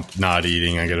get a pump not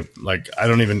eating.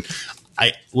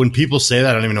 When people say that,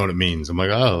 I don't even know what it means. I'm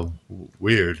like, oh,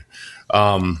 weird.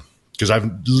 Because I've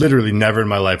literally never in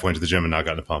my life went to the gym and not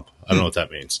gotten a pump. I don't know what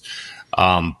that means.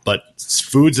 But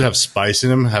foods that have spice in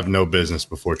them have no business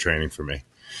before training for me.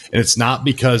 And it's not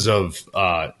because of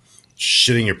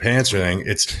shitting your pants or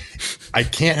anything. I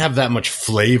can't have that much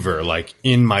flavor like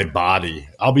in my body.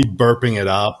 I'll be burping it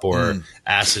up or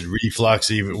acid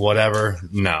reflux, even whatever.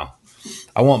 No,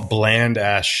 I want bland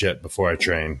ass shit before I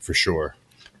train for sure.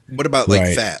 What about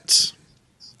like fats?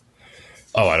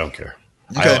 Oh, I don't care.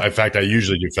 Okay. In fact, I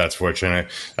usually do fats before I train.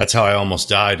 That's how I almost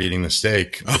died eating the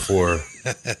steak before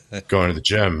going to the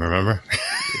gym. Remember?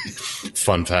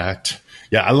 Fun fact.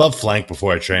 Yeah, I love flank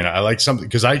before I train. I like something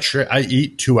because I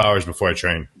eat 2 hours before I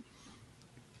train.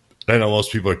 I know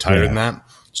most people are tighter than that.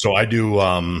 So I do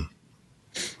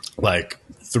like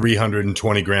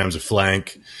 320 grams of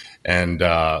flank and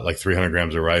like 300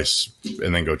 grams of rice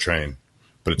and then go train.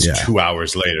 But it's 2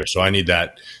 hours later. So I need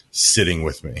that sitting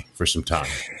with me for some time.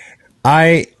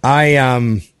 I'm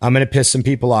going to piss some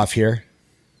people off here.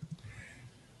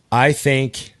 I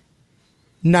think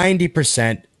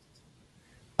 90%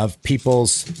 of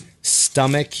people's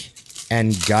stomach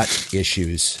and gut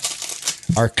issues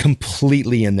are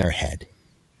completely in their head.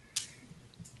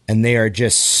 And they are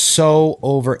just so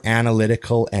over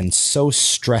analytical and so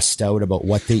stressed out about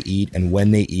what they eat and when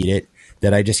they eat it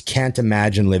that I just can't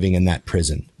imagine living in that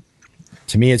prison.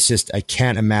 To me, it's just, I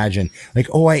can't imagine like,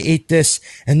 oh, I ate this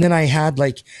and then I had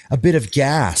like a bit of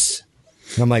gas.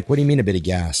 And I'm like, what do you mean a bit of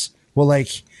gas? Well,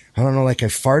 like, I don't know, like I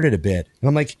farted a bit. And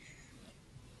I'm like,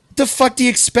 what the fuck do you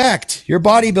expect? You're a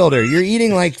bodybuilder. You're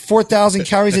eating like 4,000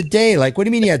 calories a day. Like, what do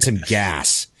you mean you had some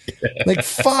gas? Like,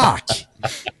 fuck.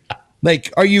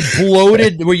 Like, are you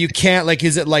bloated where you can't, like,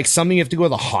 is it like something you have to go to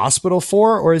the hospital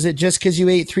for? Or is it just because you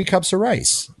ate 3 cups of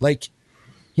rice? Like,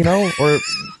 you know, or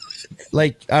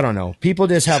like, I don't know. People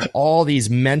just have all these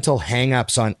mental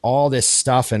hangups on all this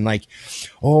stuff. And like,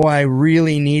 oh, I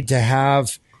really need to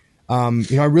have, I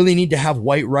really need to have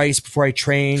white rice before I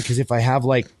train. Because if I have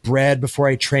like bread before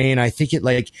I train, I think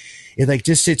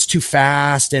it's too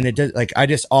fast. And it does like,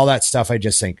 all that stuff. I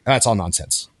just think that's all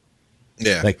nonsense.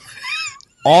 Yeah. Like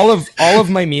all of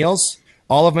my meals,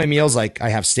 like I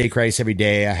have steak rice every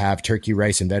day. I have turkey,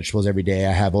 rice and vegetables every day.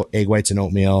 I have egg whites and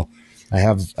oatmeal. I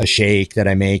have a shake that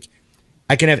I make.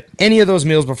 I can have any of those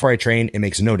meals before I train. It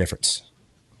makes no difference.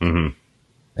 Mm-hmm.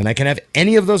 And I can have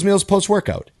any of those meals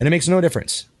post-workout and it makes no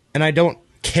difference. And I don't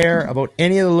care about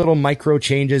any of the little micro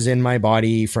changes in my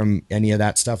body from any of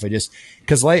that stuff. I just,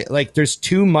 cause like there's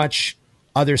too much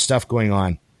other stuff going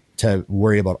on to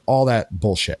worry about all that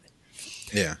bullshit.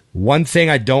 Yeah. One thing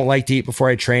I don't like to eat before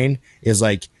I train is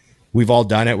like, we've all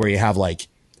done it where you have like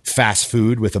fast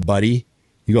food with a buddy.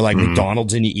 You go like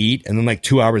McDonald's and you eat. And then like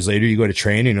 2 hours later you go to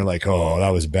train and you're like, oh,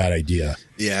 that was a bad idea.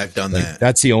 Yeah. I've done like, that.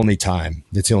 That's the only time.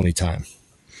 It's the only time.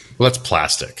 Well, that's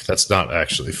plastic. That's not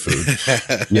actually food.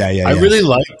 Yeah. I really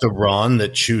like the Ron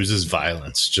that chooses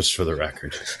violence, just for the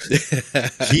record.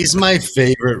 He's my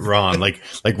favorite Ron. Like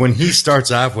when he starts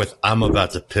off with, I'm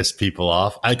about to piss people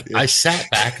off, I sat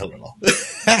back a little.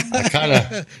 I kind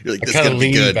of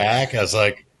leaned back. I was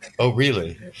like, Oh,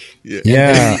 really?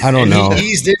 Yeah, I don't know.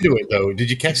 He eased into it though. Did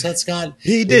you catch that, Scott?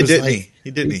 He did, didn't he?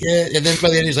 He didn't. Yeah, and then by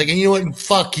the end, he's like, "And you know what?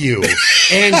 Fuck you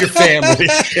and your family."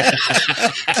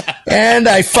 And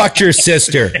I fucked your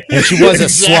sister, and she was a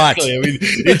slut. I mean,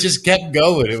 it just kept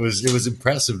going. It was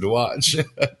impressive to watch. It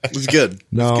was good.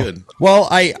 No. It was good. Well,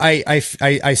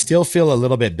 I still feel a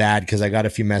little bit bad because I got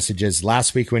a few messages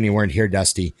last week when you weren't here,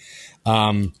 Dusty.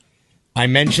 I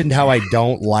mentioned how I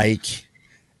don't like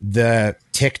the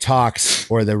TikToks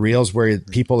or the reels where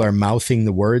people are mouthing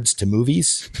the words to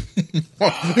movies.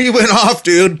 He went off,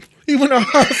 dude. He went off.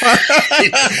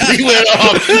 He went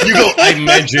off. You go, I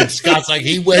mentioned Scott's like,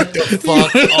 he went the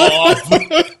fuck off.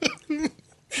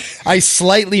 I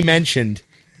slightly mentioned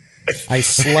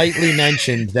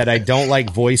that I don't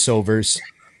like voiceovers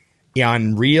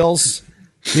on reels.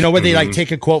 You know, where they like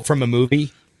take a quote from a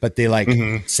movie, but they like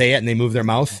say it and they move their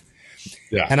mouth.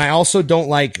 Yeah. And I also don't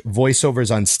like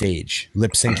voiceovers on stage,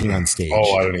 lip syncing on stage.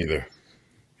 Oh, I don't either.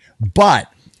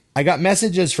 But I got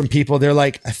messages from people. They're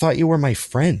like, I thought you were my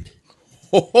friend.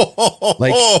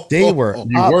 Like they were.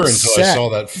 You were until I saw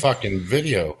that fucking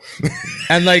video.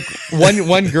 And like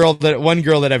one girl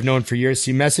that I've known for years,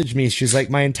 she messaged me. She's like,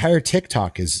 my entire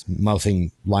TikTok is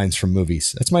mouthing lines from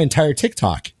movies. That's my entire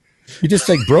TikTok. You just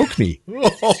like broke me.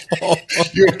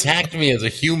 You attacked me as a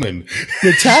human. You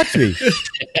attacked me.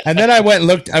 And then I went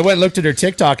and looked at her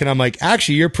TikTok, and I'm like,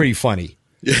 actually, you're pretty funny.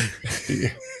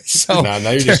 So now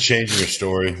you're just changing your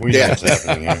story. We know what's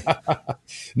happening here.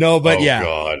 No, but Oh, yeah.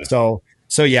 God.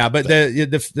 So yeah, but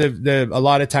the a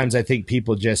lot of times I think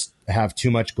people just have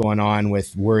too much going on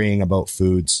with worrying about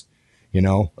foods, you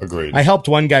know? Agreed. I helped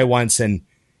one guy once, and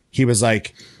he was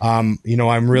like, you know,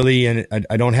 I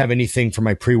don't have anything for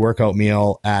my pre-workout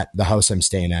meal at the house I'm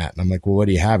staying at. And I'm like, well, what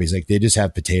do you have? He's like, they just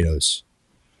have potatoes.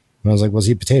 And I was like, well, let's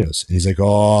eat potatoes. And he's like,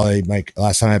 oh, like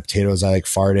last time I had potatoes, I like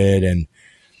farted.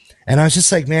 And I was just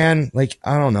like, man, like,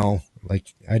 I don't know. Like,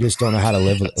 I just don't know how to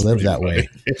live that way.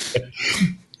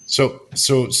 So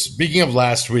speaking of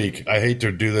last week, I hate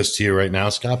to do this to you right now,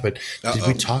 Scott, but did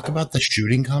we talk about the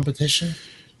shooting competition?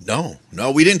 No,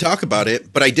 we didn't talk about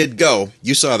it, but I did go.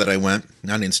 You saw that I went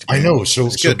on Instagram. I know. So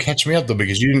catch me up though,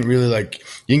 because you didn't really you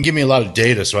didn't give me a lot of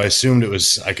data. So I assumed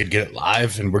I could get it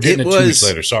live, and we're getting it 2 weeks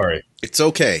later. Sorry. It's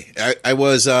okay. I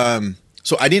was, so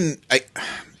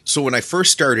when I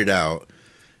first started out,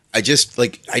 I just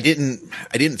I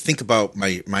didn't think about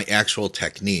my actual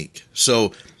technique.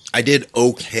 So I did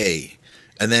okay.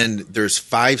 And then there's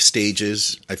 5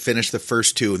 stages. I finished the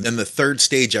first 2. And then the third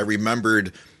stage, I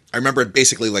remembered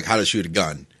basically like how to shoot a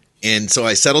gun. And so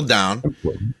I settled down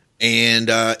and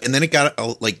then it got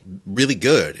really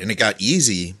good and it got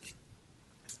easy.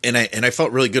 And I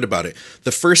felt really good about it.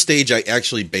 The first stage I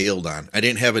actually bailed on. I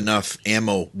didn't have enough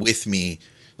ammo with me,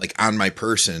 like on my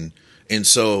person. And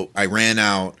so I ran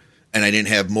out and I didn't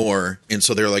have more. And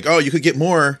so they're like, oh, you could get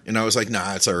more. And I was like,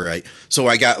 nah, it's all right. So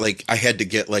I got I had to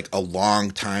get a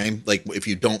long time. Like if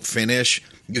you don't finish,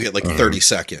 you get 30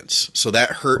 seconds. So that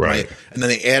hurt and then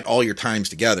they add all your times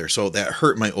together. So that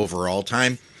hurt my overall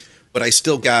time. But I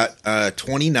still got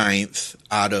 29th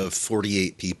out of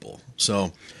 48 people.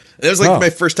 So it was my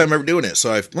first time ever doing it.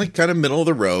 So I'm kind of middle of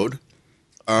the road.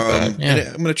 And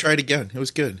I'm going to try it again. It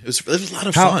was good. It was a lot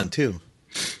of fun too.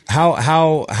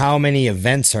 How many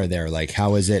events are there? Like,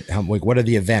 how is it? What are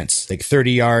the events? Like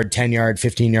 30 yard, 10 yard,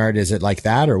 15 yard? Is it like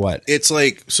that or what? It's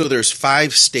so there's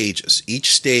 5 stages.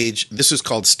 Each stage, this is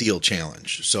called Steel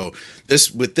Challenge. So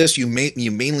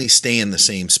you mainly stay in the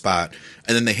same spot,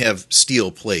 and then they have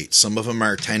steel plates. Some of them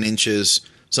are 10 inches.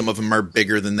 Some of them are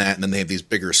bigger than that, and then they have these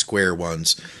bigger square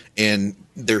ones, and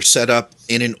they're set up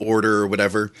in an order or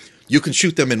whatever. You can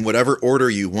shoot them in whatever order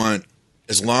you want,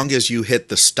 as long as you hit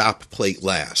the stop plate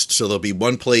last. So there'll be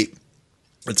one plate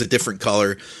that's a different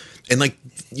color. And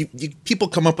people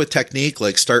come up with technique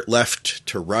like start left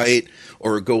to right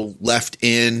or go left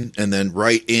in and then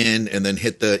right in and then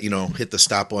hit the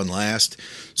stop one last.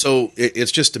 So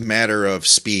it's just a matter of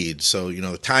speed. So,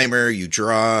 the timer, you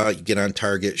draw, you get on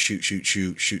target,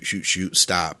 shoot,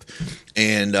 stop.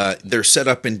 And they're set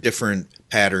up in different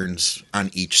patterns on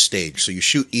each stage. So you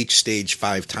shoot each stage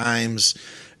 5 times.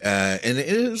 And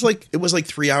it was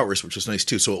 3 hours, which was nice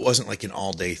too. So it wasn't like an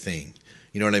all day thing.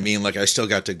 You know what I mean? Like I still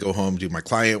got to go home, do my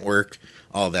client work,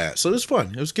 all that. So it was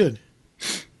fun. It was good.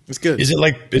 It was good. Is it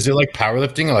like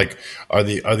powerlifting? Like are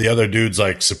the other dudes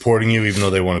supporting you even though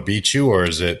they want to beat you, or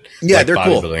is it they're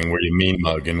bodybuilding cool, where you mean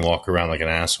mug and walk around like an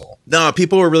asshole? No,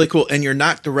 people were really cool, and you're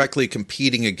not directly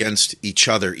competing against each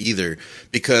other either,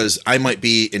 because I might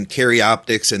be in carry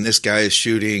optics and this guy is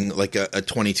shooting like a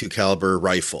 22 caliber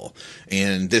rifle,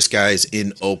 and this guy's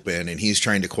in open and he's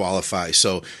trying to qualify.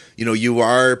 So you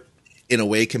are in a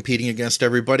way competing against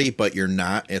everybody, but you're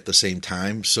not at the same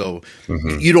time. So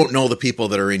you don't know the people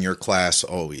that are in your class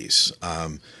always.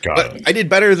 But I did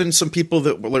better than some people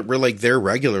that were like there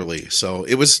regularly. So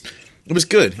it was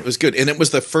good. It was good. And it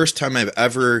was the first time I've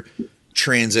ever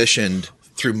transitioned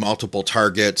through multiple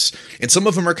targets. And some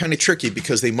of them are kind of tricky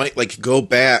because they might like go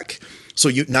back. So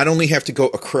you not only have to go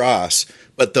across,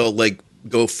 but they'll like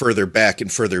go further back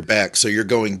and further back. So you're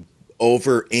going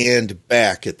over and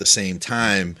back at the same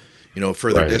time,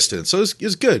 further distance. So it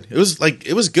was good.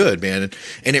 It was good, man.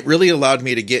 And it really allowed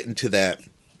me to get into that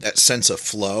sense of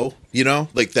flow,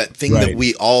 like that thing that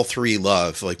we all three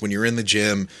love. Like when you're in the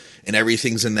gym and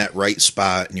everything's in that right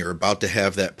spot and you're about to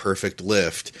have that perfect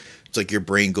lift, it's like your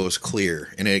brain goes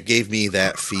clear. And it gave me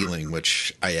that feeling,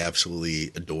 which I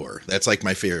absolutely adore. That's like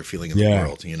my favorite feeling in the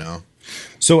world,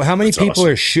 So how many people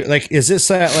are is this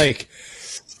like,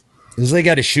 is they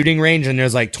got a shooting range and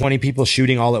there's like 20 people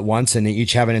shooting all at once and they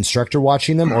each have an instructor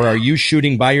watching them, or are you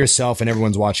shooting by yourself and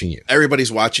everyone's watching you?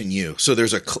 Everybody's watching you. So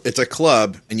it's a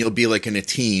club and you'll be like in a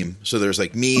team. So there's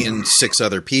like me and 6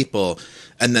 other people.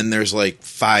 And then there's like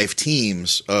 5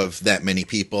 teams of that many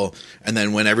people. And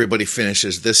then when everybody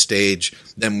finishes this stage,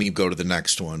 then we go to the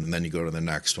next one and then you go to the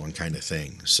next one kind of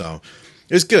thing. So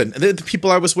it was good. The people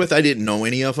I was with, I didn't know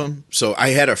any of them. So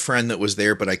I had a friend that was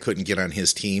there, but I couldn't get on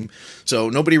his team. So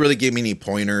nobody really gave me any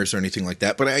pointers or anything like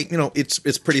that. But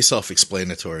it's pretty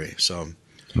self-explanatory. So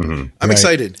I'm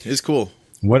excited. It's cool.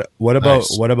 What about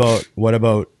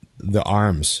the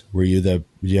arms? Do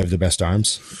you have the best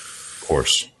arms? Of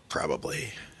course.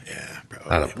 Probably. Yeah,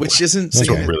 probably. Which isn't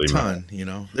saying really a ton,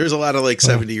 There's a lot of like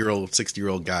 70-year-old,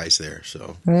 60-year-old guys there,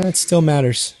 so it still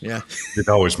matters. Yeah, it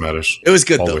always matters. It was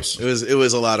good though. It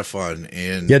was a lot of fun,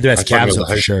 and you had the best calves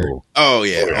for sure. Oh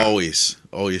yeah, always.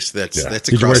 That's.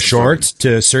 Did you wear shorts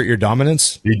to assert your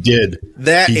dominance? You did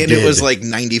that, it was like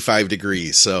 95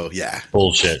 degrees. So yeah,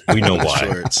 bullshit. We know why.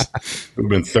 Shorts. We've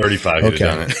been 35. Okay.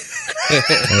 Done it.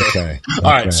 Okay.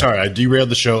 All right. Sorry, I derailed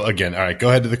the show again. All right, go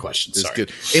ahead to the question. It's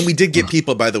good, and we did get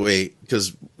people, by the way,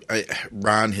 because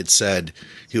Ron had said,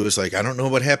 he was like, I don't know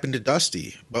what happened to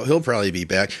Dusty. Well, he'll probably be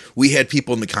back. We had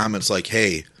people in the comments like,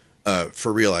 hey,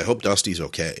 for real, I hope Dusty's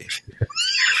okay.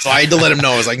 So I had to let him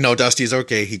know. I was like, no, Dusty's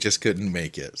okay. He just couldn't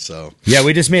make it. So yeah,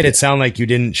 we just made it sound like you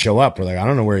didn't show up. We're like, I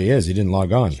don't know where he is. He didn't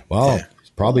log on. Well, he's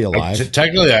probably alive.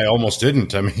 Technically, I almost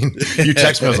didn't. I mean, you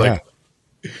text me. I was like,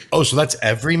 oh, so that's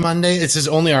every Monday? This is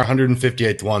only our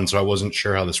 158th one, so I wasn't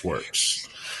sure how this works.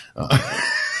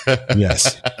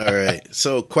 Yes. All right.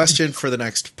 So question for the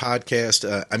next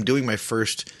podcast. I'm doing my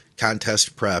first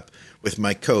contest prep with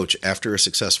my coach after a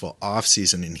successful off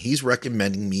season, and he's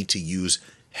recommending me to use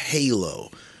Halo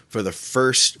for the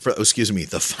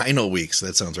final weeks.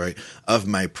 That sounds right. Of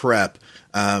my prep.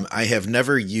 I have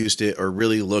never used it or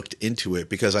really looked into it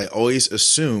because I always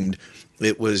assumed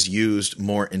it was used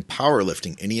more in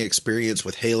powerlifting. Any experience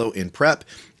with Halo in prep?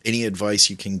 Any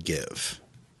advice you can give?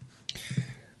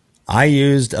 I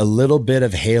used a little bit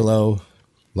of Halo,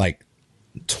 like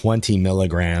 20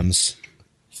 milligrams,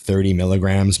 30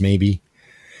 milligrams maybe,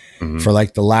 for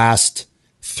like the last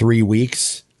 3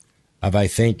 weeks of, I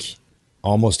think,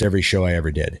 almost every show I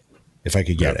ever did, if I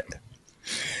could get it.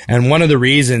 And one of the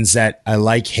reasons that I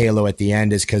like Halo at the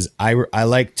end is because I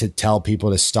like to tell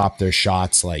people to stop their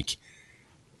shots like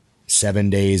 7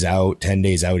 days out, 10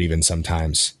 days out, even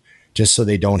sometimes, just so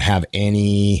they don't have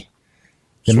any.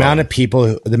 The amount of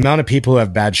people who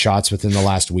have bad shots within the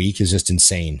last week is just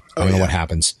insane. I don't know what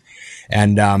happens.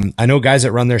 And I know guys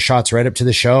that run their shots right up to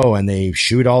the show and they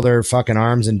shoot all their fucking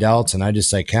arms and delts, and I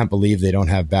just can't believe they don't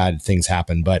have bad things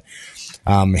happen. But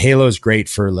Halo is great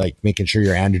for like making sure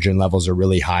your androgen levels are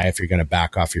really high if you're going to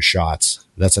back off your shots.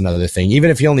 That's another thing.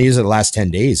 Even if you only use it the last 10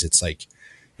 days, it's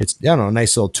a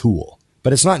nice little tool,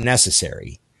 but it's not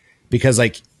necessary because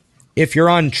like if you're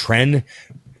on tren,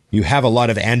 you have a lot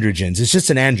of androgens. It's just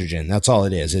an androgen. That's all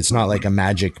it is. It's not like a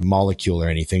magic molecule or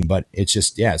anything, but it's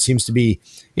just, it seems to be,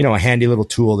 a handy little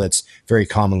tool that's very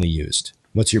commonly used.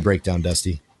 What's your breakdown,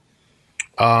 Dusty?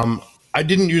 I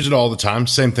didn't use it all the time.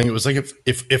 Same thing. It was like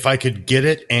if I could get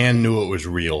it and knew it was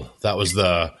real. That was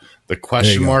the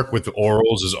question mark with the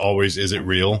orals is always, is it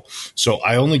real? So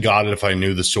I only got it if I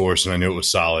knew the source and I knew it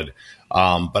was solid.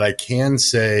 But I can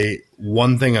say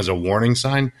one thing as a warning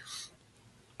sign.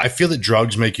 I feel that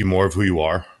drugs make you more of who you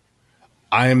are.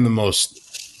 I am the most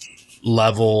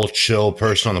level, chill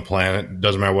person on the planet.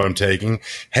 Doesn't matter what I'm taking.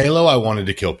 Halo, I wanted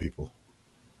to kill people.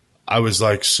 I was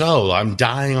like, I'm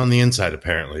dying on the inside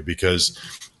apparently because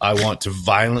I want to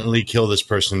violently kill this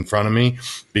person in front of me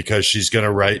because she's going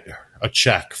to write a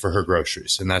check for her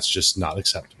groceries. And that's just not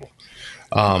acceptable.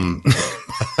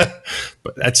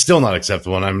 But that's still not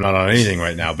acceptable, and I'm not on anything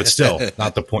right now. But still,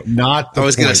 not the point. Not the I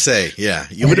was point. going to say, yeah,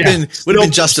 you would have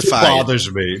been justified. Still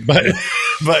bothers me,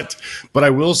 but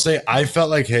I will say I felt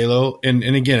like Halo, and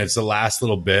again, it's the last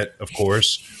little bit, of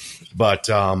course. But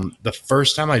the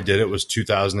first time I did it was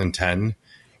 2010,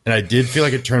 and I did feel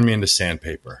like it turned me into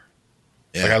sandpaper.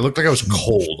 Yeah. Like I looked like I was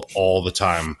cold all the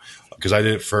time because I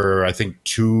did it for I think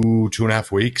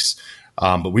 2.5 weeks.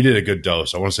 But we did a good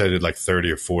dose. I want to say I did like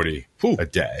 30 or 40 a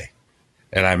day.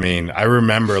 And I mean, I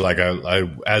remember like I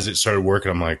as it started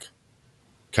working, I'm like,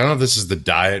 kind of this is the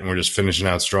diet and we're just finishing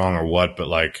out strong or what. But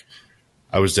like,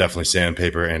 I was definitely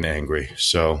sandpaper and angry.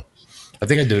 So I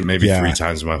think I did it maybe 3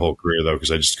 times in my whole career though,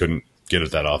 because I just couldn't get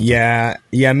it that often. Yeah.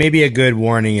 Maybe a good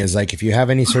warning is like if you have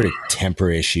any sort of temper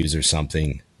issues or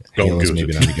something, Halo's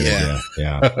maybe not a good idea.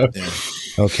 Yeah.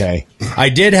 Okay. I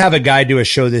did have a guy do a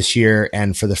show this year,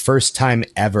 and for the first time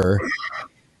ever,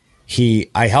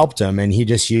 I helped him, and he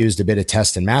just used a bit of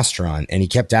test and masteron, and he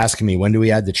kept asking me, when do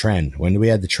we add the trend? When do we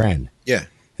add the trend? Yeah.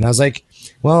 And I was like,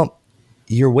 well,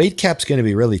 your weight cap's going to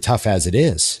be really tough as it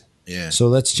is. Yeah. So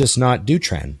let's just not do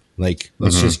trend. Like,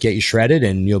 let's just get you shredded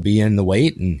and you'll be in the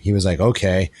weight. And he was like,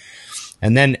 okay.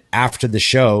 And then after the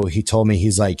show, he told me,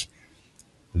 he's like,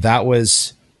 that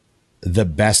was the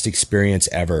best experience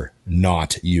ever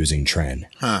not using tren.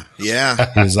 Huh.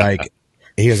 Yeah.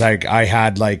 He was like, I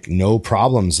had like no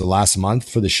problems the last month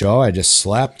for the show. I just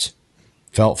slept,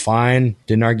 felt fine,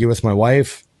 didn't argue with my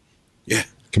wife. Yeah.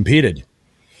 Competed.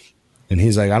 And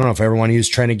he's like, I don't know if I ever want to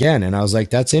use tren again. And I was like,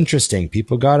 that's interesting.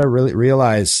 People got to really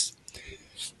realize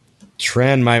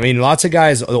tren. I mean, lots of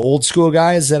guys, the old school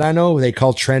guys that I know, they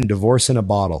call tren divorce in a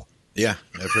bottle. Yeah.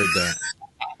 I've heard that.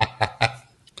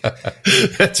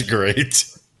 That's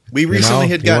great. We recently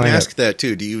had gotten asked that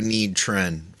too. Do you need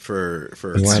tren for it's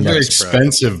a very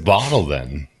expensive bottle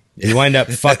then. You wind up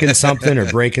fucking something or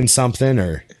breaking something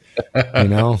or,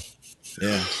 Yeah.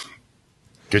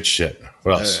 Good shit.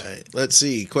 What else? All right. Let's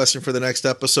see. Question for the next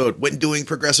episode. When doing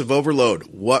progressive overload,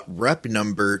 what rep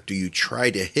number do you try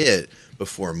to hit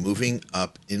before moving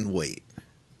up in weight?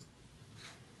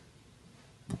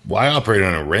 Well, I operate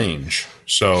on a range.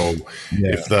 So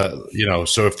if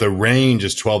the range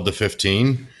is 12 to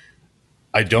 15,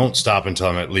 I don't stop until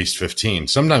I'm at least 15.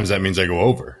 Sometimes that means I go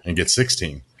over and get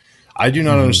 16. I do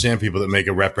not understand people that make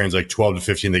a rep range like 12 to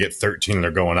 15, they get 13 and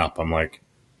they're going up. I'm like,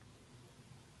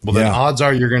 well, then odds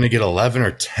are you're going to get 11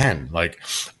 or 10. Like,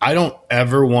 I don't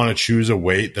ever want to choose a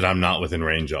weight that I'm not within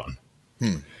range on.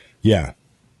 Yeah.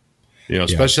 You know,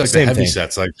 especially like the heavy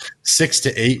sets, like 6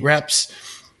 to 8 reps.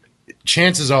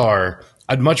 Chances are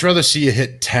I'd much rather see you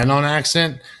hit 10 on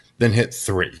accident than hit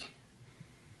 3.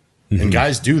 And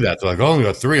guys do that. They're like, oh, we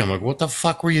got 3. I'm like, what the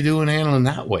fuck were you doing handling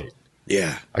that weight?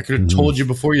 Yeah. I could have told you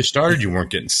before you started you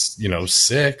weren't getting,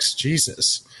 6.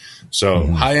 Jesus. So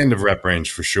high end of rep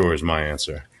range for sure is my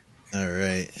answer. All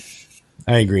right.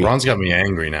 I agree. Ron's got me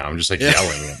angry now. I'm just like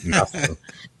yelling at nothing.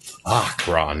 Fuck,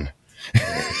 Ron.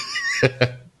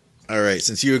 All right.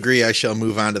 Since you agree, I shall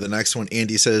move on to the next one.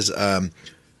 Andy says, oh,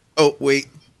 wait.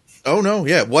 Oh, no.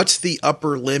 Yeah. What's the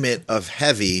upper limit of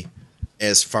heavy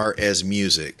as far as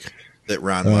music that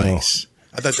Ron likes?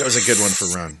 I thought that was a good one for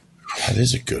Ron. That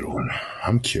is a good one.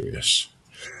 I'm curious.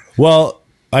 Well,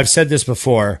 I've said this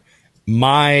before.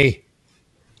 The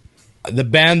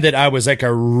band that I was like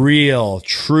a real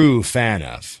true fan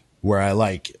of, where I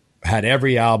like had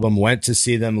every album, went to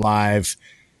see them live,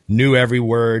 knew every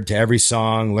word to every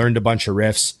song, learned a bunch of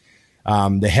riffs.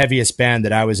 The heaviest band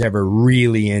that I was ever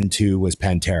really into was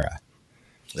Pantera.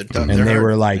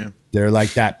 They're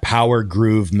like that power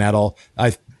groove metal.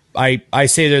 I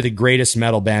say they're the greatest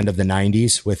metal band of the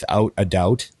 90s without a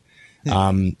doubt.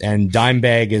 And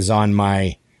Dimebag is on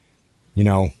my,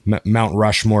 Mount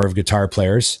Rushmore of guitar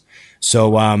players.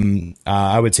 So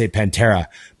I would say Pantera.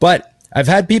 But I've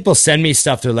had people send me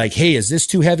stuff. They're like, hey, is this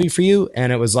too heavy for you?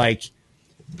 And it was like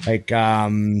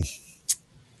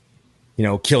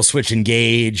Kill Switch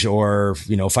Engage or,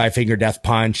 Five Finger Death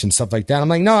Punch and stuff like that. I'm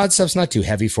like, no, that stuff's not too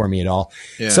heavy for me at all.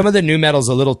 Yeah. Some of the new metal's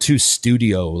a little too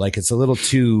studio. Like it's a little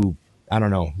too, I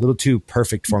don't know, a little too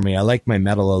perfect for me. I like my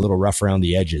metal a little rough around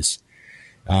the edges.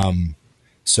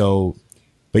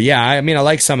 But yeah, I mean, I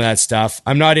like some of that stuff.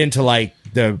 I'm not into like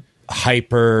the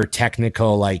hyper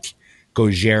technical, like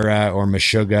Gojira or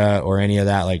Meshuggah or any of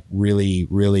that, like really,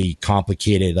 really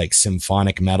complicated, like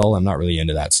symphonic metal. I'm not really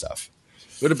into that stuff.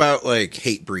 What about like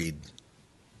Hatebreed?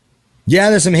 Yeah,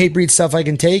 there's some Hatebreed stuff I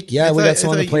can take. Yeah, we got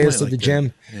some on the playlist at the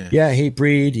gym. Yeah,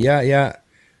 Hatebreed. Yeah.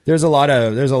 There's a lot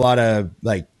of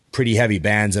like pretty heavy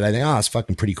bands that I think, it's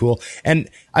fucking pretty cool. And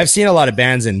I've seen a lot of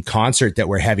bands in concert that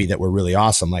were heavy that were really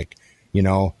awesome. Like,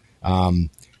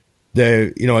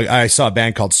 I saw a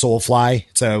band called Soulfly.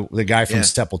 It's the guy from Yeah.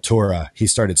 Sepultura. He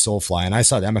started Soulfly, and I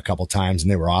saw them a couple times,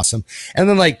 and they were awesome. And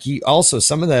then like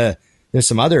there's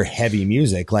some other heavy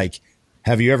music. Like,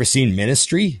 have you ever seen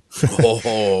Ministry?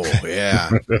 Oh yeah.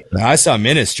 I saw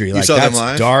Ministry. Like saw them that's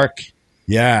live? dark.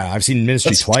 Yeah, I've seen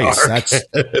Ministry twice. dark.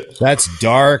 That's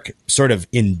dark, sort of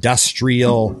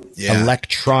industrial, Yeah.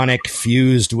 electronic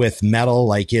fused with metal.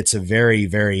 Like it's a very,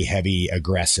 very heavy,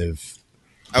 aggressive.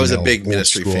 I was a know, big old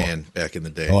Ministry school. fan back in the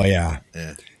day. Oh yeah.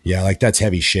 Yeah. Yeah, like that's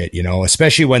heavy shit,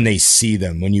 especially when they see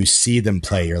them. When you see them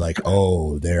play, you're like,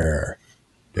 oh, they're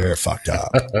fucked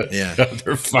up. Yeah.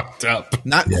 They're fucked up.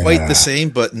 Not Yeah. quite the same,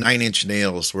 but Nine Inch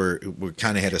Nails were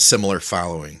kind of had a similar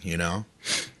following,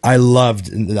 I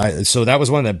loved, so that was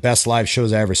one of the best live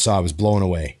shows I ever saw. I was blown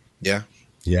away. Yeah.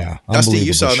 Yeah. Dusty,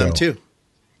 you unbelievable saw them show. too.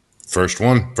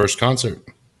 First concert.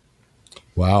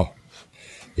 Wow.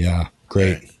 Yeah,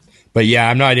 great. But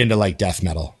yeah, I'm not into like death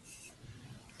metal.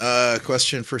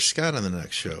 Question for Scott on the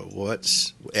next show.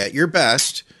 What's at your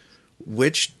best?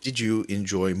 Which did you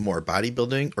enjoy more,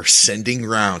 bodybuilding or sending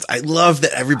rounds? I love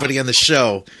that everybody on the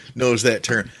show knows that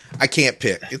term. I can't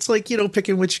pick. It's like,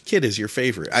 picking which kid is your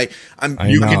favorite.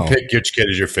 You know. can pick which kid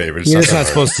is your favorite. It's You're just that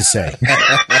not hard. supposed to say.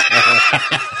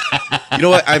 You know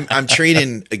what? I'm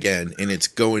training again, and it's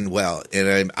going well. And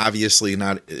I'm obviously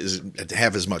not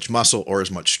have as much muscle or as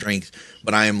much strength,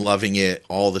 but I am loving it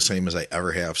all the same as I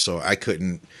ever have. So I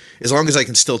couldn't, as long as I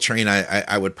can still train,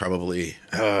 I would probably,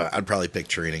 I'd probably pick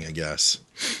training, I guess.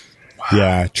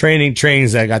 Yeah,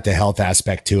 training's I got the health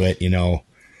aspect to it,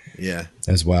 Yeah.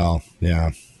 as well.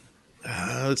 Yeah.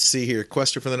 Let's see here.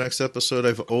 Question for the next episode.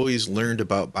 I've always learned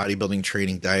about bodybuilding,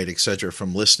 training, diet, etc.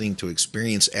 from listening to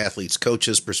experienced athletes,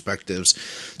 coaches' perspectives,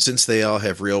 since they all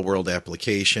have real-world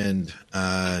application.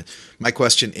 My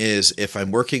question is, if I'm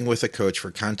working with a coach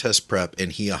for contest prep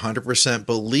and he 100%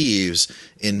 believes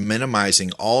in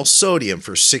minimizing all sodium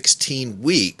for 16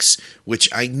 weeks, which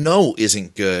I know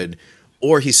isn't good,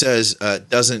 or he says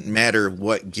doesn't matter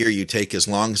what gear you take as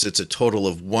long as it's a total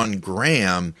of 1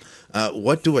 gram,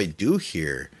 what do I do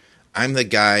here? I'm the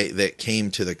guy that came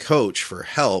to the coach for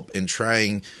help, and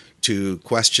trying to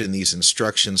question these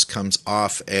instructions comes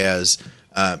off as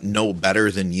no better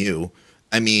than you.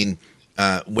 I mean,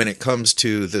 when it comes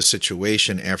to the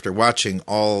situation, after watching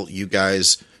all you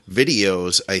guys'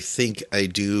 videos, I think I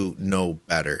do know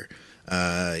better.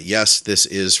 Yes, this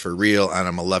is for real, and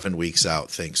I'm 11 weeks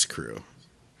out. Thanks, crew.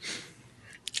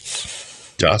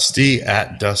 Dusty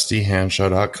at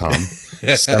dustyhanshaw.com.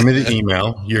 Send me the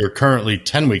email. You're currently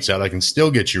 10 weeks out. I can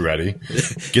still get you ready.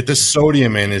 Get the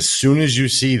sodium in as soon as you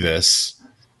see this,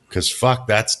 because fuck,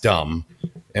 that's dumb.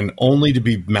 And only to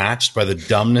be matched by the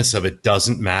dumbness of it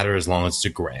doesn't matter as long as it's a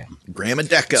gram. Gram a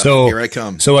deca. So Here I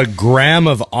come. So a gram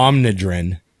of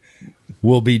Omnidrin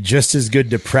will be just as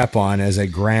good to prep on as a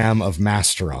gram of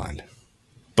Masteron.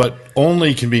 But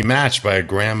only can be matched by a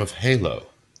gram of Halo.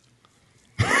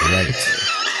 Right.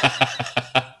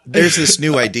 There's this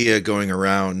new idea going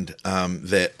around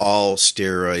that all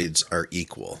steroids are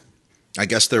equal. I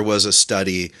guess there was a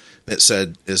study that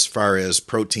said, as far as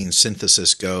protein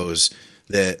synthesis goes,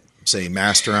 that, say,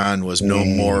 Masteron was no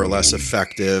more or less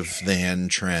effective than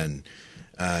Tren.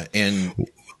 And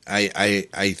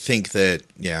I think that,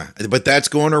 yeah, but that's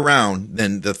going around.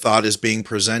 Then the thought is being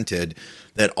presented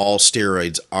that all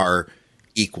steroids are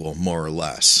equal, more or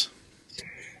less.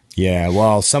 Yeah,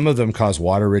 well, some of them cause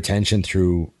water retention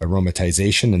through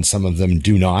aromatization, and some of them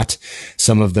do not.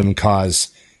 Some of them cause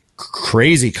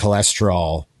crazy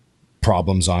cholesterol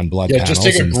problems on blood Yeah, panels. just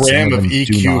take a and some gram of them do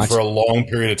EQ not. for a long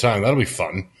period of time. That'll be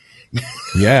fun.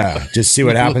 Yeah, just see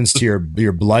what happens to your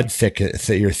blood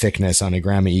your thickness on a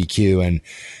gram of EQ, and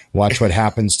watch what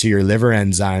happens to your liver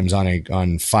enzymes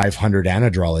on 500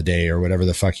 anadrol a day or whatever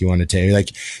the fuck you want to take. Like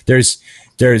there's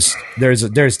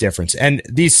difference, and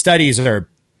these studies are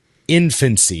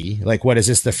infancy. Like, what is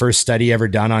this, the first study ever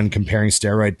done on comparing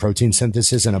steroid protein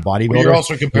synthesis in a bodybuilder? Well, you're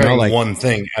also comparing like, one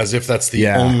thing as if that's the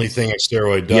Yeah. only thing a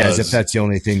steroid does. yeah, as if that's the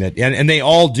only thing that, and they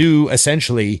all do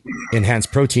essentially enhance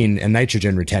protein and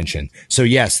nitrogen retention. So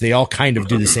yes, they all kind of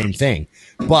do the same thing,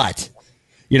 but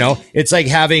it's like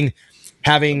having,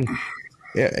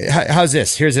 how's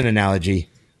this? Here's an analogy.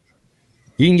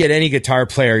 You can get any guitar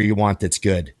player you want that's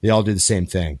good. They all do the same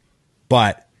thing,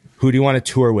 but who do you want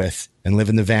to tour with and live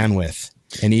in the van with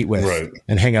and eat with Right.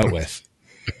 and hang out with?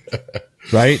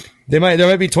 Right? There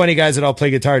might be 20 guys that all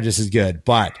play guitar just as good,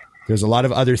 but there's a lot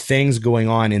of other things going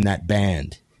on in that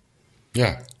band.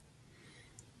 Yeah.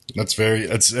 It's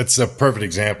a perfect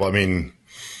example. I mean,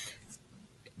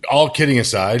 all kidding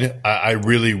aside, I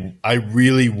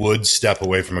really would step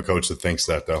away from a coach that thinks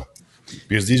that, though,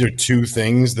 because these are two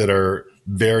things that are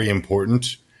very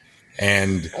important,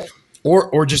 and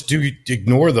or just do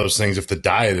ignore those things if the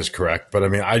diet is correct. But I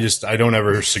mean, I don't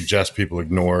ever suggest people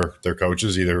ignore their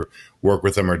coaches, either work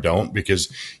with them or don't,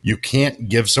 because you can't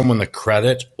give someone the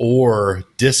credit or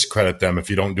discredit them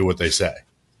if you don't do what they say.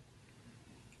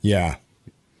 Yeah.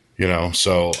 You know,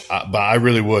 so, but I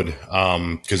really would,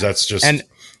 because that's just, and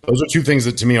those are two things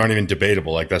that to me aren't even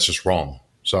debatable. Like, that's just wrong.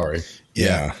 Sorry.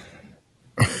 Yeah.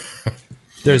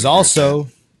 There's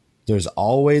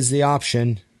always the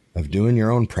option of doing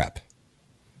your own prep.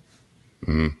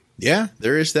 Mm-hmm. Yeah,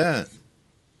 there is that.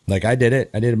 Like I did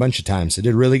a bunch of times. I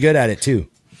did really good at it too.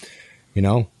 You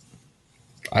know,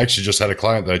 I actually just had a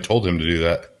client that I told him to do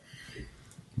that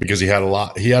because he had a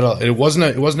lot. It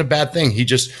wasn't a bad thing. He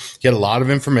had a lot of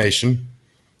information.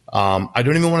 I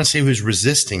don't even want to say he was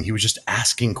resisting. He was just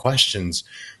asking questions.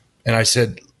 And I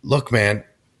said, look, man,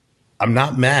 I'm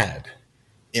not mad,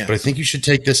 but I think you should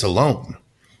take this alone,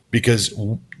 because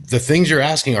the things you're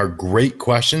asking are great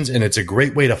questions, and it's a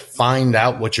great way to find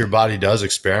out what your body does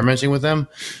experimenting with them.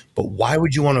 But why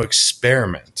would you want to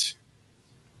experiment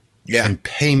and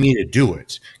pay me to do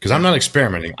it? Because I'm not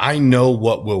experimenting. I know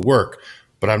what will work,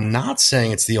 but I'm not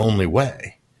saying it's the only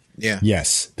way. Yeah.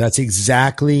 Yes, that's a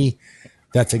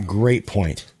great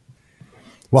point.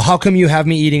 Well, how come you have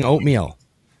me eating oatmeal?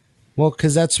 Well,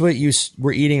 because that's what you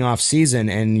were eating off season,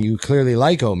 and you clearly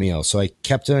like oatmeal. So I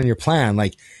kept it on your plan.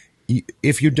 Like,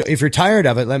 if you're tired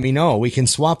of it, let me know. We can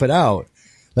swap it out.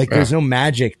 Like, there's no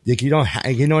magic. Like, you know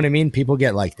what I mean? People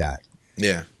get like that.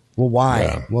 Yeah. Well, why?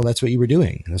 Yeah. Well, that's what you were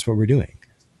doing. That's what we're doing.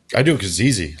 I do it because it's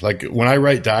easy. Like, when I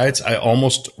write diets, I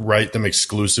almost write them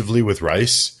exclusively with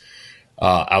rice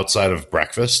outside of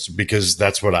breakfast, because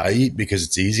that's what I eat, because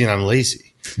it's easy and I'm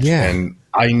lazy. Yeah. And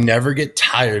I never get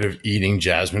tired of eating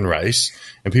jasmine rice.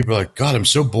 And people are like, God, I'm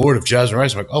so bored of jasmine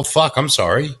rice. I'm like, oh, fuck, I'm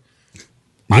sorry.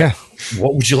 Yeah.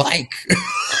 What would you like?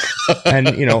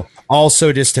 And,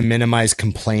 also just to minimize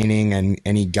complaining and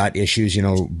any gut issues,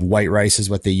 white rice is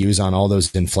what they use on all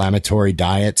those inflammatory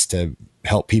diets to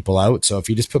help people out. So if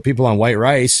you just put people on white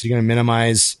rice, you're going to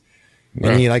minimize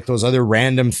any like those other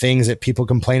random things that people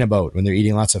complain about when they're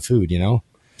eating lots of food,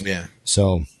 Yeah.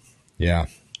 So, yeah.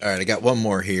 All right. I got one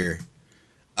more here.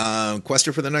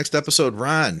 Question for the next episode,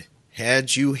 Ron.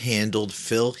 Had you handled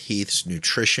Phil Heath's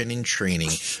nutrition and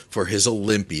training for his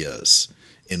Olympias,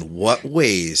 in what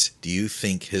ways do you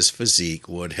think his physique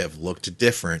would have looked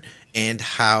different, and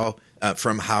how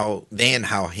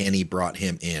Hanny brought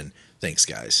him in? Thanks,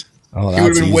 guys. Oh, he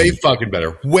would have been way fucking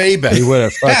better. Way better. He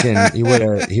would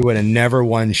have never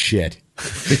won shit. I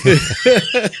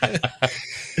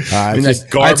mean, that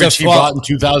garbage he bought in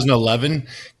 2011.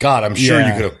 God, I'm sure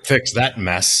you could have fixed that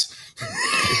mess.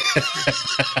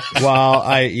 Well,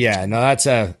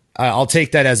 I'll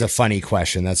take that as a funny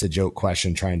question. That's a joke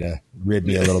question, trying to rid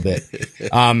me a little bit.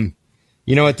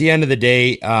 At the end of the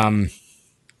day,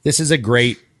 this is a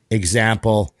great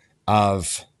example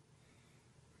of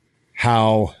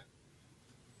how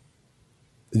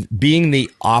being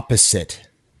the opposite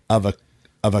of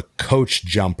a coach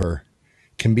jumper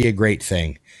can be a great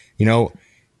thing.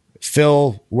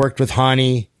 Phil worked with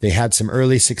Hani. They had some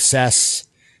early success.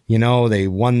 They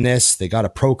won this. They got a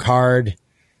pro card.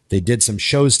 They did some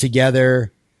shows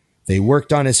together. They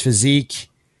worked on his physique.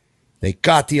 They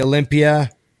got the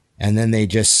Olympia, and then they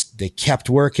kept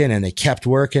working and they kept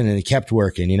working and they kept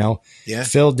working. Yeah.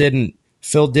 Phil didn't.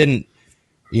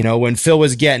 When Phil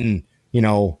was getting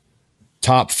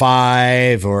top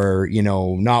 5 or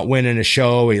not winning a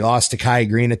show, he lost to Kai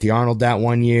Green at the Arnold that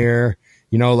one year.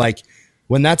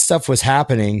 When that stuff was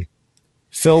happening,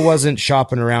 Phil wasn't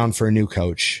shopping around for a new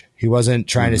coach. He wasn't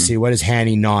trying to see, what does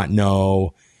Hanny not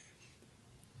know?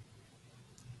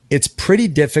 It's pretty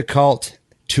difficult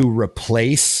to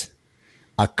replace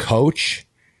a coach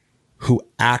who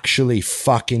actually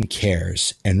fucking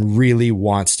cares and really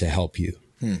wants to help you.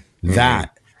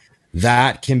 That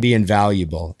can be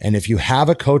invaluable. And if you have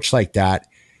a coach like that,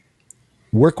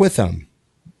 work with him.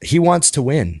 He wants to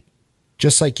win,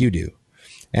 just like you do.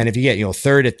 And if you get,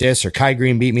 third at this, or Kai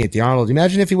Green beat me at the Arnold,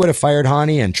 imagine if he would have fired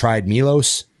Hani and tried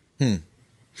Milos. Who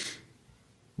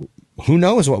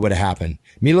knows what would have happened?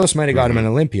 Milos might have got him an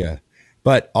Olympia,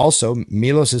 but also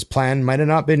Milos's plan might have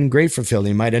not been great for Phil.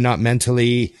 He might have not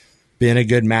mentally been a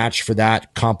good match for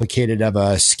that complicated of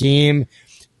a scheme.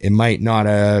 It might not,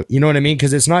 you know what I mean?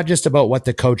 Because it's not just about what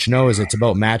the coach knows. It's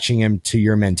about matching him to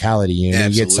your mentality. You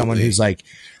get someone who's like,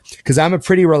 because I'm a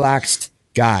pretty relaxed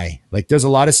guy. Like, there's a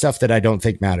lot of stuff that I don't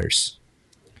think matters.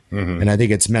 And I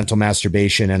think it's mental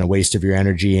masturbation and a waste of your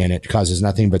energy, and it causes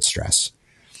nothing but stress.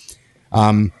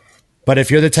 But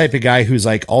if you're the type of guy who's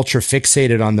like ultra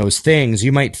fixated on those things,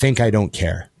 you might think I don't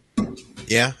care.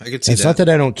 Yeah, I could see It's that. not that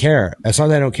I don't care. It's not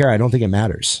that I don't care. I don't think it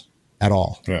matters at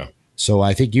all. Yeah. So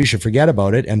I think you should forget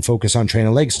about it and focus on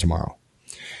training legs tomorrow.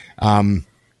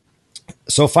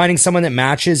 So finding someone that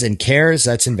matches and cares,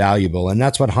 that's invaluable. And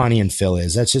that's what Hani and Phil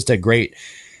is. That's just a great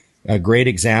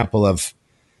example of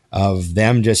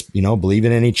them just,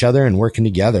 believing in each other and working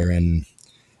together. And,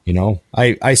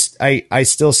 I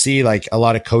still see like a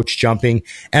lot of coach jumping,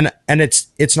 and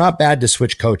it's not bad to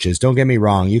switch coaches. Don't get me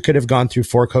wrong. You could have gone through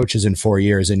 4 coaches in 4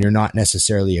 years and you're not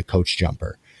necessarily a coach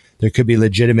jumper. There could be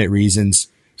legitimate reasons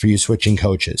for you switching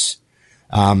coaches.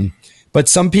 But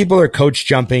some people are coach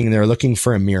jumping and they're looking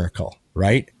for a miracle,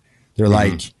 right? They're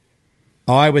like,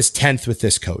 oh, I was 10th with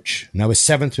this coach and I was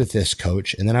 7th with this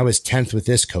coach. And then I was 10th with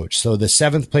this coach. So the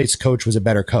 7th place coach was a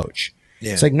better coach.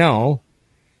 Yeah. It's like, no,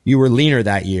 you were leaner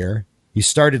that year. You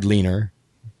started leaner.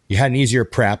 You had an easier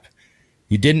prep.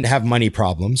 You didn't have money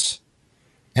problems.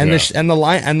 And the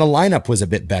lineup was a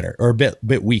bit better or a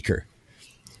bit weaker.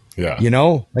 Yeah.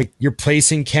 Like your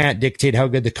placing can't dictate how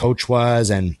good the coach was.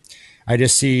 And I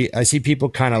see people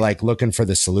kind of like looking for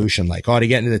the solution, like, oh, to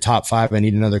get into the top 5, I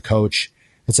need another coach.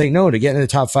 It's like, no, to get into the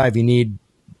top 5, you need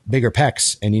bigger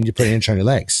pecs and you need to put an inch on your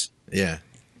legs. Yeah.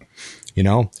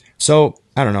 So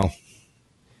I don't know.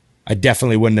 I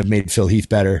definitely wouldn't have made Phil Heath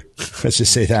better. Let's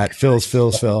just say that. Phil's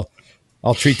Phil.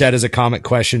 I'll treat that as a comic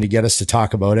question to get us to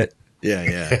talk about it.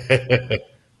 Yeah.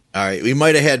 All right. We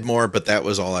might have had more, but that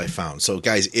was all I found. So,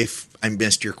 guys, if I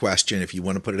missed your question, if you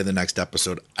want to put it in the next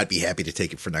episode, I'd be happy to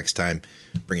take it for next time.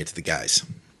 Bring it to the guys.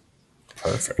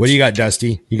 Perfect. What do you got,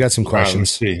 Dusty? You got some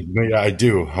questions? Let's see. Yeah, I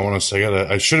do. I want to say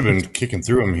I should have been kicking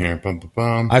through them here. Bum, bum,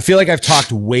 bum. I feel like I've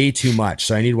talked way too much,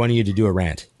 so I need one of you to do a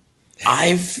rant.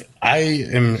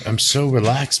 I'm so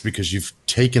relaxed because you've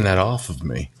taken that off of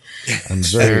me.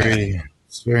 It's very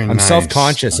I'm nice.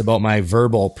 self-conscious about my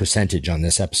verbal percentage on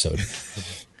this episode.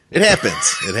 It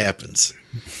happens.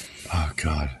 Oh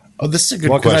God. Oh, this is a good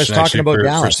 'cause I was question. talking actually, about for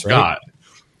Dallas, Scott. right?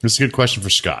 This is a good question for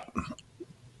Scott.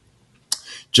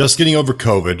 Just getting over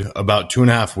COVID, about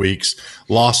 2.5 weeks,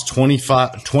 lost 20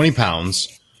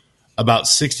 pounds, about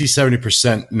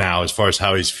 60-70% now as far as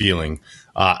how he's feeling.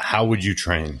 How would you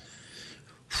train?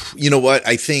 You know what?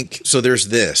 I think so. There's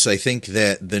this. I think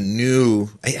that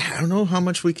I don't know how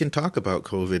much we can talk about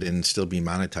COVID and still be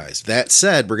monetized. That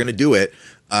said, we're going to do it.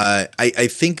 I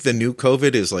think the new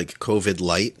COVID is like COVID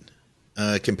light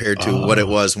compared to what it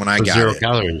was when I got 0 it.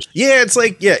 calories. Yeah,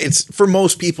 it's for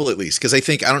most people at least. Because I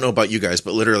don't know about you guys,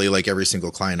 but literally like every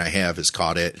single client I have has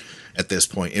caught it at this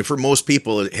point. And for most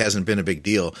people, it hasn't been a big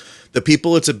deal. The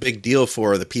people it's a big deal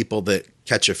for are the people that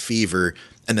catch a fever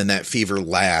and then that fever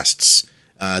lasts.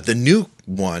 The new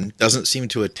one doesn't seem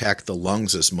to attack the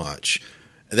lungs as much.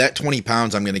 That 20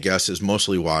 pounds, I'm going to guess, is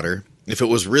mostly water. If it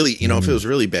was really, if it was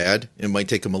really bad, it might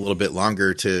take them a little bit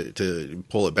longer to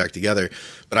pull it back together.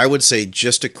 But I would say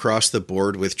just across the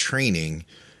board with training,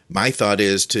 my thought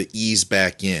is to ease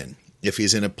back in. If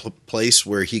he's in a place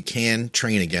where he can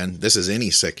train again, this is any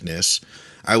sickness,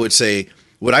 I would say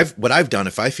what I've done,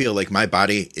 if I feel like my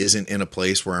body isn't in a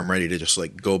place where I'm ready to just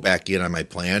like go back in on my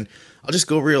plan, I'll just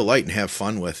go real light and have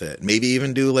fun with it. Maybe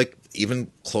even do like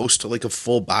even close to like a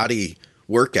full body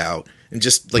workout and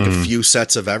just like a few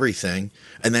sets of everything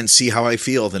and then see how I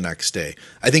feel the next day.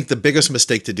 I think the biggest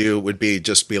mistake to do would be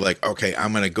just be like, okay,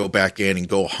 I'm going to go back in and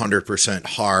go 100%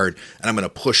 hard and I'm going to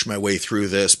push my way through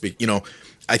this. But,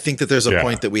 I think that there's a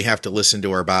point that we have to listen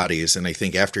to our bodies. And I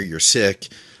think after you're sick,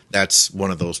 that's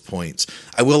one of those points.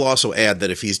 I will also add that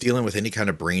if he's dealing with any kind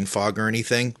of brain fog or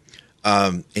anything,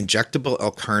 injectable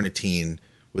L-carnitine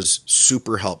was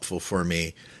super helpful for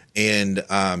me. And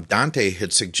Dante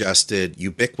had suggested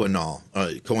ubiquinol,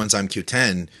 coenzyme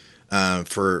Q10,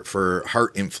 for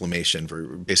heart inflammation, for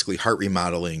basically heart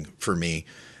remodeling for me.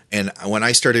 And when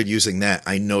I started using that,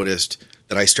 I noticed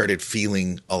that I started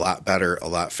feeling a lot better, a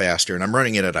lot faster. And I'm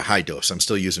running it at a high dose. I'm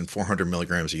still using 400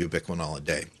 milligrams of ubiquinol a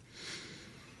day.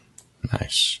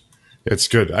 Nice. It's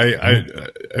good.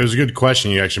 It was a good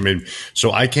question you actually made.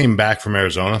 So I came back from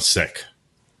Arizona sick.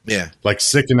 Yeah. Like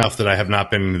sick enough that I have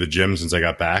not been into the gym since I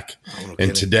got back. No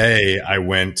and today I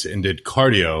went and did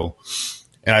cardio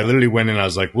and I literally went in and I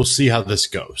was like, we'll see how this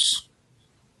goes.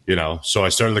 So I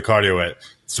started the cardio at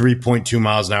 3.2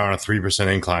 miles an hour on a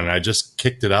 3% incline. And I just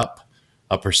kicked it up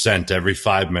 1% every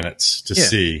 5 minutes to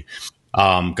see.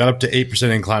 Got up to 8%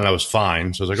 incline and I was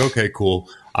fine. So I was like, okay, cool.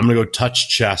 I'm going to go touch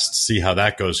chest, see how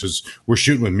that goes. Because we're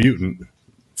shooting with Mutant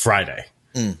Friday.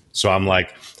 So I'm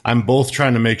like, I'm both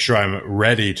trying to make sure I'm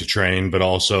ready to train, but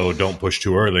also don't push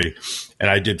too early. And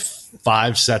I did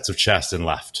 5 sets of chest and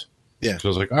left. Yeah. So I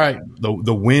was like, all right,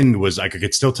 the wind was, I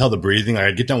could still tell the breathing.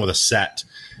 I'd get done with a set,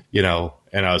 and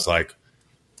I was like,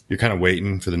 you're kind of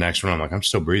waiting for the next one. I'm like, I'm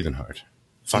still breathing hard.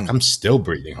 Fuck, I'm still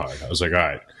breathing hard. I was like, all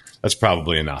right, that's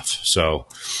probably enough. So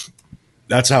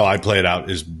that's how I play it out,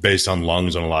 is based on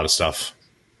lungs on a lot of stuff.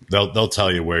 They'll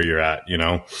tell you where you're at, you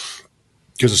know,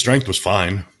 because the strength was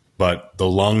fine, but the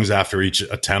lungs after each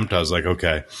attempt, I was like,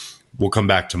 okay, we'll come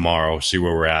back tomorrow, see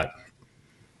where we're at.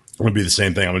 I'm going to be the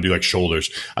same thing. I'm going to do like shoulders.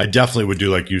 I definitely would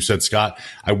do, like you said, Scott,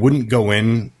 I wouldn't go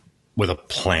in with a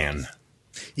plan.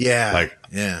 Yeah. Like,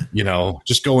 you know,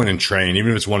 just go in and train,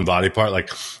 even if it's one body part. Like,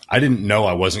 I didn't know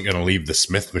I wasn't going to leave the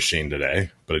Smith machine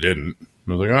today, but I didn't.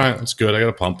 I was like, all right, that's good. I got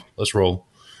a pump. Let's roll.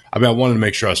 I mean, I wanted to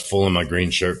make sure I was full in my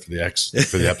green shirt for the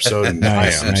episode, and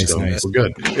Nice, I am. nice, So nice. we're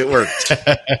good. It worked.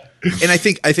 And I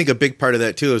think a big part of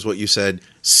that too is what you said,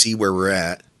 see where we're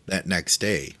at that next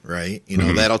day, right? You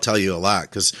know, that'll tell you a lot,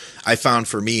 because I found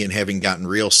for me, and having gotten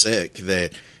real sick,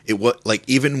 that it was like,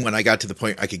 even when I got to the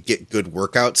point I could get good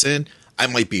workouts in, I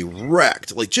might be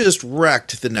wrecked, like just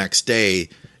wrecked the next day,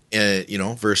 you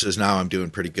know, versus now I'm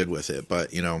doing pretty good with it.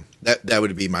 But, you know, that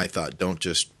would be my thought. Don't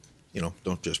just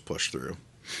push through.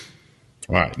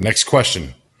 All right, next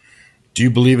question. Do you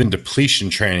believe in depletion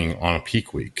training on a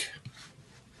peak week?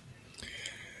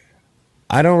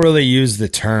 I don't really use the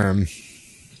term.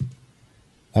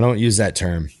 I don't use that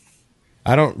term.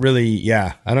 I don't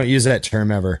use that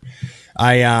term ever.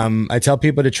 I tell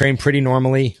people to train pretty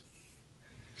normally.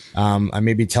 I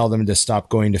maybe tell them to stop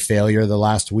going to failure the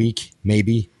last week.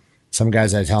 Maybe some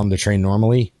guys, I tell them to train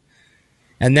normally.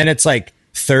 And then it's like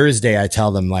Thursday, I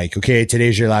tell them like, okay,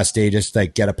 today's your last day. Just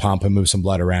like get a pump and move some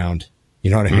blood around.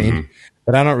 You know what I mean?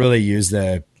 But I don't really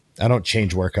I don't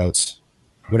change workouts.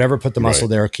 Whatever, put the muscle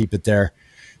there, keep it there.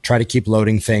 Try to keep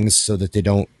loading things so that they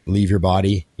don't leave your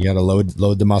body. You got to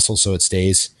load the muscle so it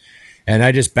stays. And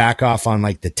I just back off on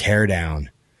like the tear down,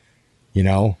 you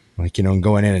know, like, you know,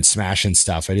 going in and smashing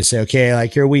stuff. I just say, okay,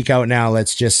 like you're a week out now.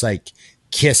 Let's just like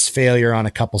kiss failure on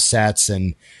a couple sets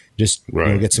and just you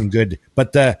know, get some good.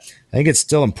 But I think it's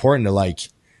still important to like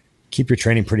keep your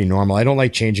training pretty normal. I don't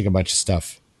like changing a bunch of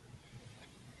stuff.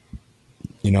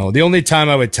 You know, the only time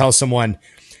I would tell someone,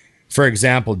 for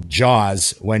example,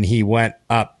 Jaws, when he went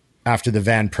up after the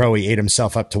Van Pro, he ate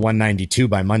himself up to 192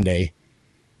 by Monday.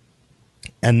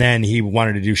 And then he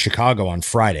wanted to do Chicago on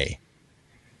Friday.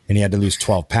 And he had to lose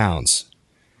 12 pounds.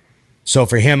 So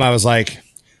for him, I was like,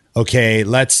 okay,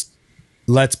 let's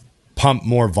pump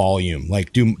more volume,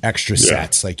 like do extra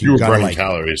sets. Like you gotta burn like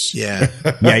calories. Yeah.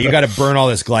 Yeah, you got to burn all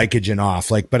this glycogen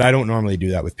off. Like, but I don't normally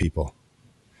do that with people.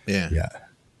 Yeah.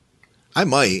 I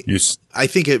might. I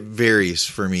think it varies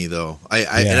for me though.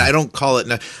 And I don't call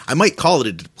it. I might call it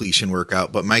a depletion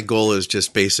workout, but my goal is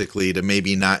just basically to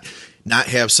maybe not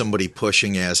have somebody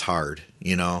pushing as hard.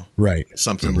 You know, right?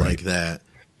 Something like that.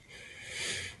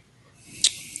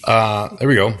 There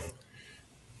we go.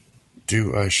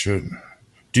 Do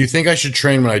you think I should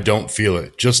train when I don't feel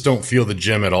it? Just don't feel the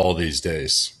gym at all these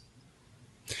days.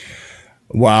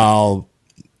 Well,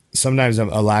 sometimes a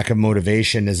lack of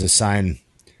motivation is a sign.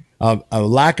 A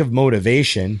lack of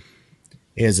motivation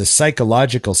is a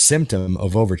psychological symptom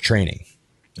of overtraining.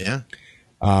 Yeah.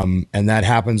 And that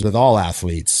happens with all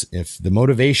athletes. If the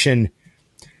motivation,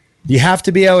 you have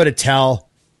to be able to tell,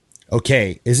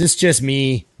 okay, is this just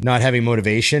me not having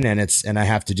motivation and I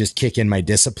have to just kick in my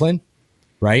discipline,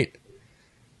 right?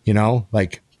 You know,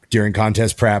 like during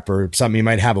contest prep or something, you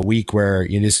might have a week where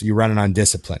you're running on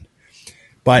discipline.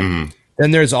 But then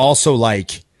there's also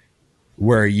like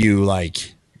where you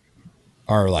like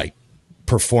are like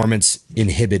performance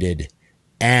inhibited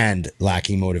and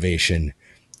lacking motivation,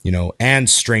 you know, and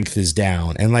strength is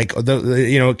down. And like,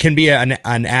 it can be an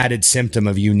added symptom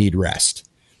of you need rest.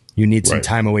 You need some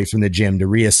time away from the gym to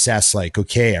reassess like,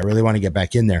 okay, I really want to get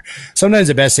back in there. Sometimes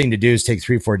the best thing to do is take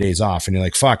 3-4 days off and you're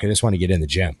like, fuck, I just want to get in the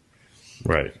gym.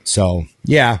 Right. So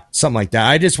yeah, something like that.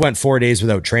 I just went 4 days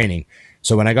without training.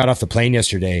 So when I got off the plane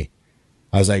yesterday,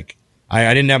 I was like,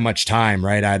 I didn't have much time,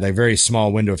 right? I had a very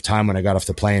small window of time when I got off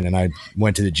the plane and I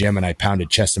went to the gym and I pounded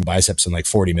chest and biceps in like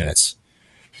 40 minutes.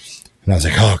 And I was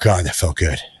like, oh God, that felt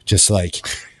good. Just like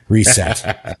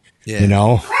reset, you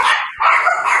know?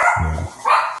 Yeah.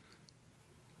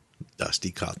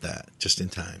 Dusty caught that just in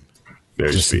time.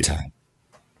 Very Just in speed. time.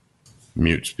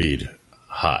 Mute speed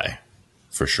high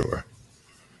for sure.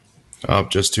 Oh,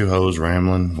 just two hoes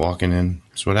rambling, walking in.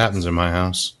 That's what happens in my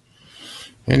house.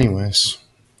 Anyways,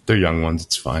 they're young ones.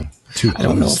 It's fine. I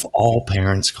don't know if all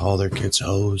parents call their kids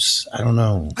hoes. I don't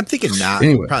know. I'm thinking not.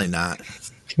 Anyway. Probably not. A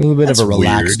little bit That's of a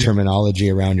relaxed weird.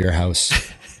 terminology around your house.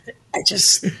 I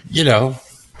just, it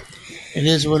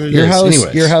is what it Your is. house,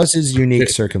 Anyways, your house is unique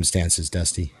circumstances,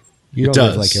 Dusty. You don't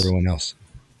live does. like everyone else.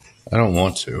 I don't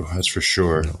want to. That's for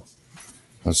sure.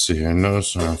 Let's see here.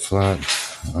 Nose on flat.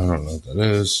 I don't know what that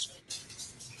is.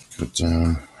 Cut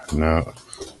down. No.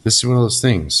 This is one of those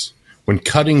things. When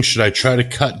cutting, should I try to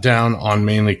cut down on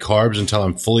mainly carbs until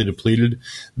I'm fully depleted,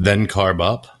 then carb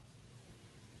up?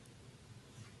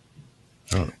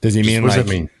 Does he mean what does like,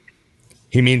 that mean?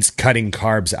 He means cutting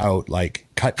carbs out, like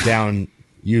cut down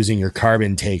using your carb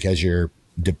intake as your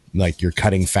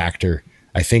cutting factor,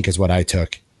 I think is what I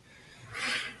took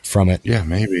from it. Yeah,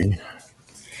 maybe.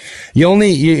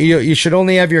 You should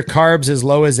only have your carbs as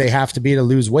low as they have to be to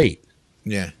lose weight.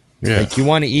 Yeah. Yeah. Like you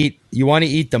want to eat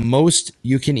the most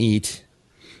you can eat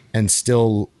and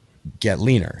still get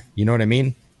leaner. You know what I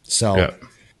mean? So, Yeah.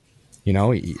 you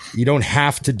know, you don't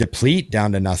have to deplete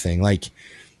down to nothing. Like,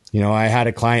 you know, I had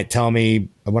a client tell me,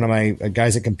 one of my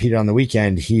guys that competed on the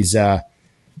weekend, he was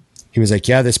like,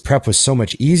 yeah, this prep was so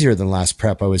much easier than last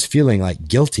prep. I was feeling like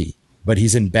guilty, but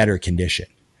he's in better condition.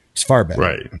 It's far better.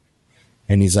 Right.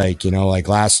 And he's like, you know, like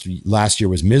last year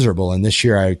was miserable. And this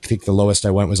year, I think the lowest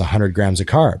I went was 100 grams of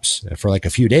carbs for like a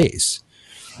few days.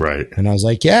 Right. And I was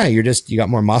like, yeah, you got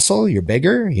more muscle. You're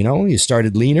bigger. You know, you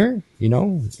started leaner. You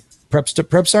know,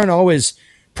 preps aren't always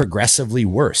progressively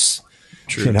worse.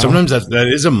 True. You know? Sometimes that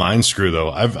is a mind screw, though.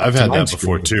 I've had that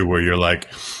before too, where you're like,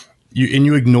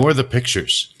 you ignore the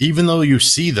pictures, even though you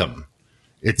see them.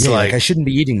 It's like I shouldn't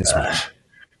be eating this much.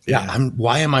 Yeah,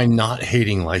 why am I not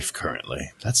hating life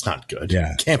currently? That's not good.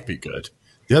 Yeah. It can't be good.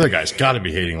 The other guy's got to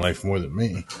be hating life more than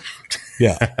me.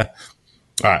 Yeah.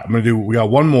 All right, we got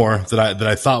one more that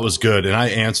I thought was good, and I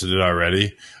answered it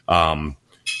already.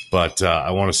 But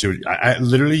I want to see what I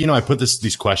literally, you know, I put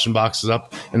these question boxes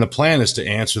up, and the plan is to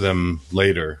answer them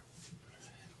later.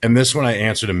 And this one I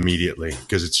answered immediately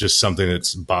because it's just something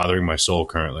that's bothering my soul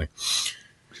currently.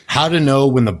 How to know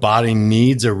when the body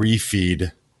needs a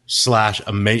refeed /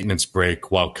 a maintenance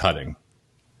break while cutting?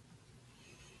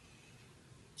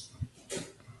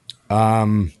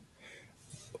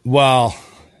 Well,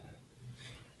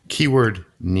 Keyword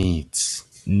needs.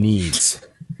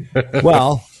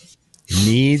 Well,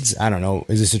 needs. I don't know.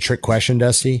 Is this a trick question,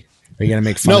 Dusty? Are you going to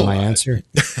make fun of my answer?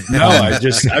 No,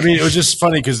 it was just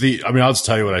funny because I'll just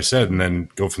tell you what I said and then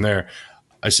go from there.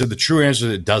 I said the true answer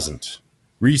is it doesn't.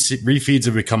 Refeeds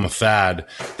have become a fad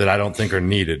that I don't think are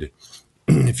needed.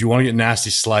 If you want to get nasty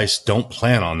sliced, don't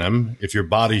plan on them. If your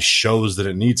body shows that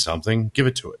it needs something, give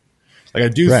it to it. Like I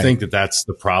do think that that's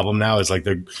the problem now is like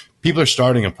people are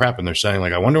starting a prep and they're saying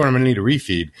like, I wonder when I'm going to need a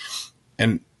refeed.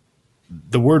 And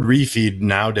the word refeed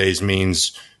nowadays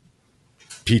means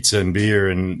pizza and beer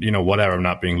and, you know, whatever. I'm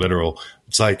not being literal.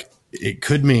 It's like, it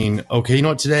could mean, okay, you know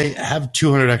what, today have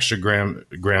 200 extra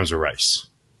grams of rice.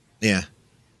 Yeah.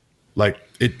 Like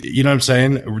it, you know what I'm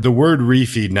saying? The word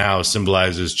refeed now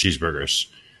symbolizes cheeseburgers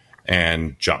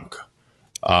and junk.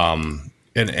 And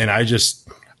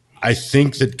I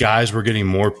think that guys were getting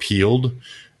more peeled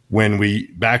when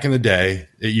back in the day,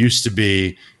 it used to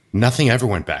be nothing ever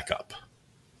went back up.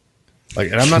 Like,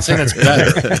 and I'm not saying that's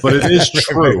better, but it is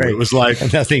true. Right. It was like when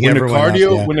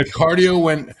the cardio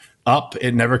went up,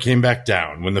 it never came back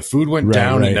down. When the food went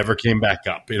down, it never came back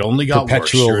up. It only got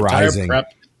worse. Your entire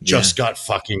prep just got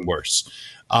fucking worse.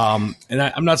 And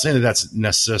I'm not saying that that's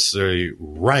necessarily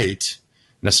right,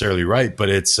 but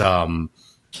it's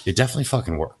it definitely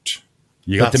fucking worked.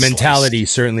 But the mentality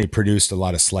certainly produced a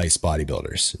lot of sliced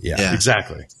bodybuilders. Yeah,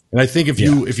 exactly. And I think if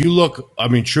you look, I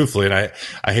mean, truthfully, and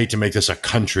I hate to make this a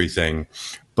country thing,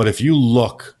 but if you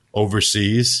look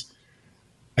overseas,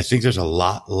 I think there's a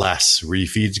lot less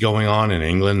refeeds going on in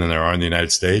England than there are in the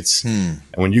United States. And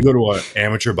when you go to an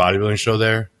amateur bodybuilding show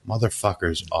there,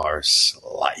 motherfuckers are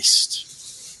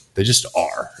sliced. They just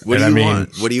are. What do you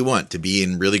want? What do you want? To be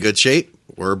in really good shape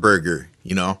or a burger?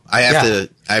 You know, I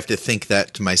have to think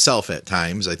that to myself at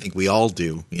times. I think we all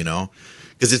do, you know,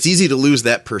 because it's easy to lose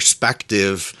that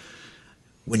perspective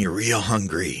when you're real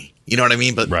hungry. You know what I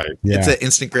mean? But it's an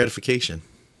instant gratification.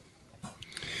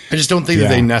 I just don't think that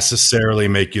they necessarily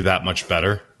make you that much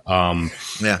better. And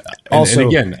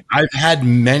again, I've had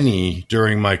many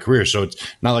during my career, so it's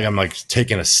not like I'm like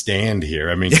taking a stand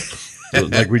here. I mean,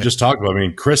 like we just talked about. I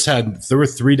mean, there were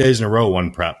 3 days in a row,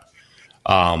 one prep,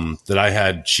 that I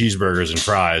had cheeseburgers and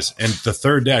fries, and the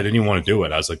third day I didn't even want to do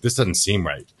it. I was like, this doesn't seem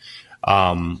right.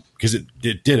 Because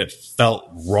it felt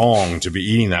wrong to be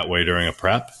eating that way during a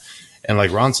prep. And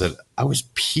like Ron said, I was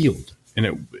peeled,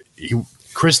 and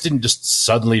Chris didn't just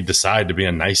suddenly decide to be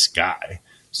a nice guy.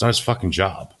 It's not his fucking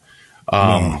job.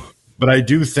 But I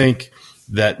do think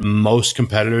that most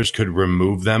competitors could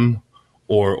remove them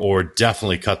or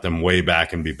definitely cut them way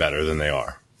back and be better than they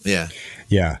are. Yeah.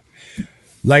 Yeah.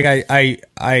 Like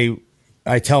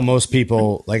I tell most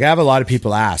people, like I have a lot of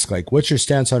people ask, like, what's your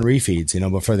stance on refeeds, you know,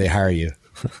 before they hire you?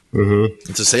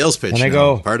 It's a sales pitch. And I now,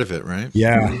 go, part of it, right?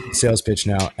 yeah, sales pitch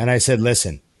now. And I said,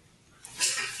 listen,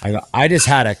 I just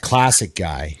had a classic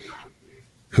guy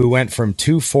who went from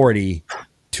 240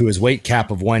 to his weight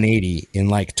cap of 180 in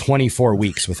like 24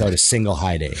 weeks without a single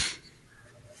high day.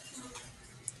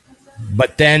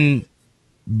 But then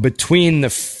between the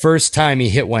first time he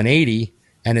hit 180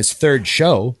 and his third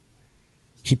show,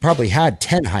 he probably had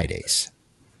 10 high days.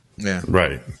 Yeah.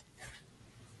 Right.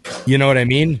 You know what I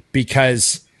mean?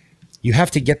 Because you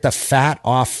have to get the fat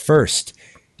off first.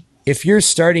 If you're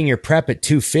starting your prep at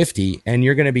 250 and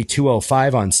you're going to be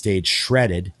 205 on stage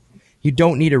shredded, you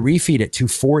don't need a refeed at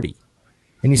 240.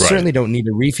 And you certainly don't need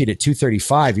a refeed at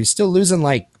 235. You're still losing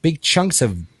like big chunks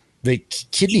of the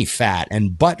kidney fat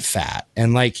and butt fat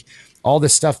and like all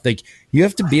this stuff. Like you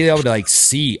have to be able to like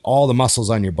see all the muscles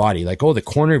on your body. Like, oh, the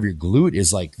corner of your glute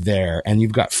is like there and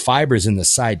you've got fibers in the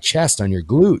side chest on your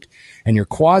glute and your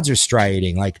quads are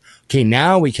striating. Like, okay,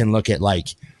 now we can look at like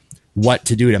what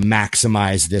to do to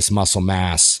maximize this muscle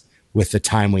mass with the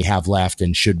time we have left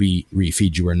and should we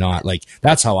refeed you or not. Like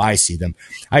that's how I see them.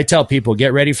 I tell people,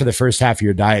 get ready for the first half of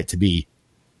your diet to be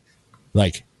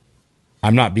like,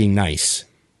 I'm not being nice.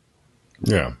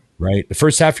 Yeah. Right. The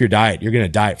first half of your diet, you're going to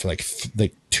diet for like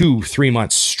 2-3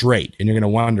 months straight. And you're going to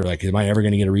wonder like, am I ever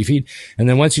going to get a refeed? And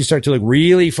then once you start to look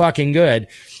really fucking good,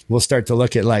 we'll start to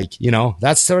look at like, you know,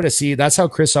 that's how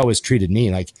Chris always treated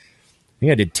me. Like I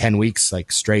think I did 10 weeks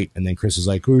like straight. And then Chris was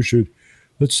like, oh,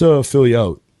 let's fill you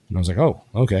out. And I was like, oh,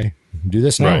 okay. Do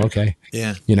this now. Right. Okay.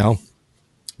 Yeah. You know,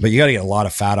 but you got to get a lot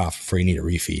of fat off before you need a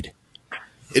refeed.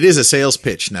 It is a sales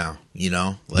pitch now, you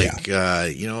know, like,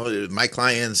 you know, my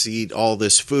clients eat all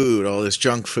this food, all this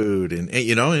junk food and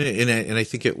you know, and I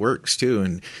think it works too.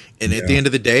 And at the end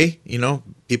of the day, you know,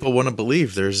 people want to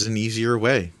believe there's an easier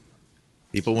way.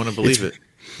 People want to believe it.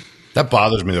 That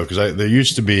bothers me though, because there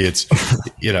used to be,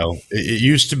 you know, it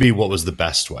used to be what was the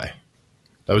best way.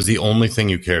 That was the only thing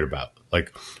you cared about.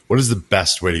 Like, what is the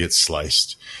best way to get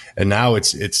sliced? And now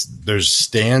there's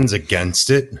stands against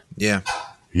it. Yeah.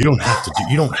 You don't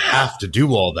have to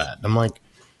do all that. I'm like,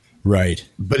 right.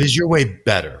 But is your way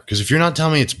better? Because if you're not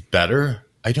telling me it's better,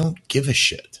 I don't give a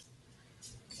shit.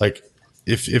 Like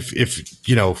if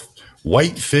you know,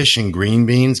 white fish and green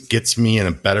beans gets me in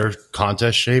a better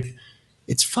contest shape,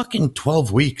 it's fucking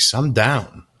 12 weeks. I'm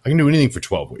down. I can do anything for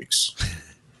 12 weeks.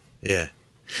 Yeah.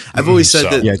 I've always said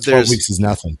that 12 weeks is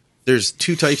nothing. There's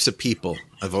two types of people.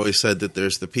 I've always said that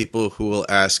there's the people who will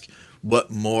ask, what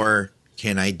more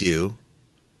can I do?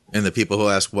 And the people who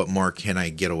ask, what more can I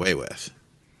get away with?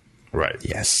 Right.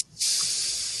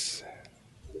 Yes.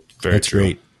 That's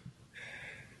great.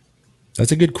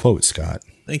 That's a good quote, Scott.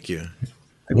 Thank you.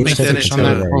 Make that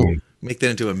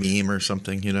into a meme or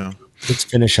something, you know. Let's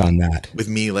finish on that. With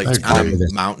me like on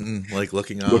a mountain, like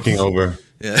looking over.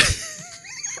 Yeah.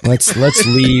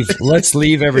 Let's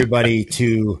leave everybody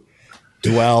to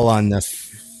dwell on the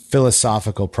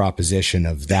philosophical proposition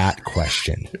of that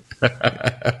question.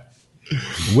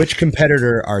 Which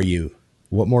competitor are you?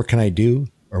 What more can I do,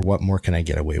 or what more can I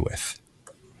get away with?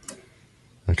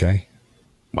 Okay.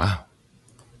 Wow.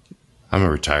 I'm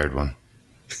a retired one.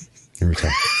 You're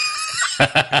retired.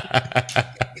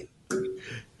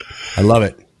 I love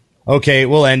it. Okay,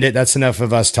 we'll end it. That's enough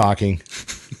of us talking.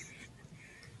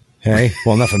 Hey,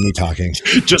 well, enough of me talking.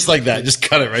 Just like that. Just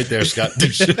cut it right there, Scott.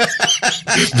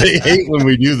 They hate when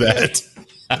we do that.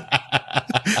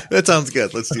 That sounds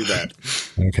good. Let's do that.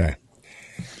 Okay.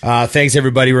 Thanks,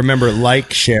 everybody. Remember,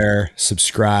 like, share,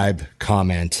 subscribe,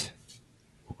 comment.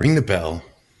 Ring the bell.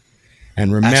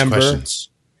 And remember, ask questions.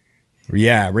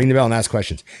 Yeah, ring the bell and ask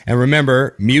questions. And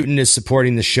remember, Mutant is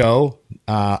supporting the show.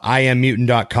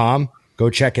 IamMutant.com. Go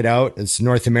check it out. It's a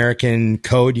North American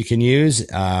code you can use.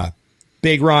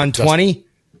 Big Ron 20.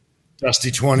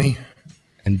 Dusty 20.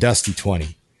 And Dusty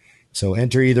 20. So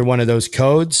enter either one of those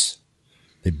codes.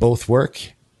 They both work.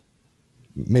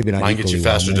 Maybe not. Mine gets you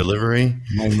faster delivery.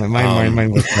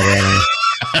 Mine works better.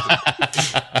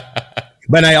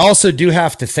 But I also do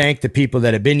have to thank the people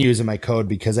that have been using my code,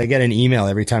 because I get an email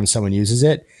every time someone uses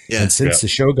it. Yeah. And since the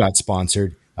show got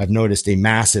sponsored, I've noticed a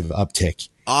massive uptick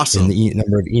awesome. in the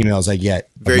number of emails I get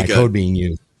of Very my good. code being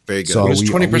used. Very good. So It was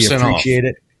 20% we appreciate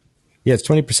it. Yeah, it's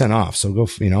 20% off. So go,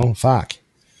 fuck.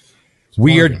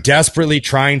 We are desperately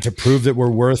trying to prove that we're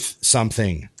worth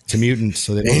something to mutants,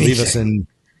 so they don't leave us in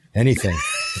anything.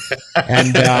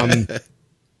 And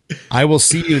I will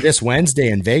see you this Wednesday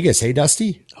in Vegas. Hey,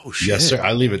 Dusty? Oh, shit. Yes, sir.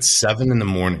 I leave at 7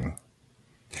 a.m.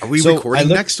 Are we recording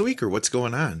next week, or what's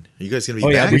going on? Are you guys going to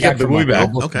be back? Yeah, we'll be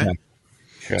back. Okay.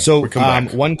 Okay, so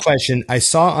one question. I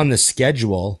saw on the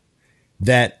schedule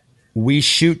that we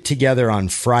shoot together on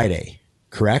Friday,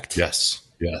 correct? Yes.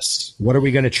 Yes. What are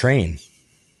we going to train?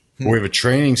 We have a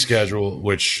training schedule,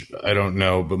 which I don't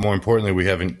know, but more importantly, we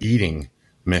have an eating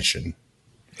mission.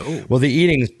 Oh, Well, the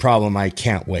eating problem, I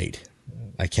can't wait.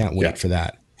 I can't wait for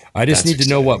that. I just That's need to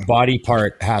know exciting. what body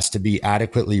part has to be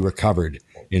adequately recovered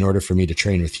in order for me to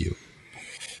train with you.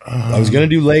 I was going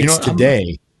to do legs what?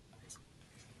 today.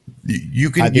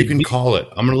 You can call it.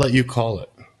 I'm going to let you call it.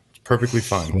 It's perfectly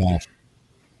fine. Well,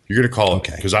 You're going to call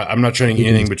Okay. it because I'm not training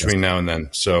anything between now and then.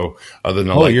 So other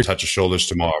than a light touch of shoulders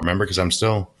tomorrow, remember, because I'm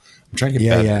trying to get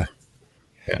better. yeah.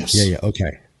 Yes. Yeah.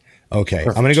 Okay. I'm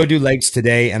going to go do legs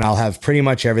today, and I'll have pretty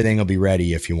much everything will be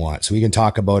ready if you want. So we can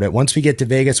talk about it. Once we get to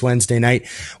Vegas Wednesday night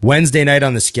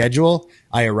on the schedule,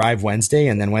 I arrive Wednesday,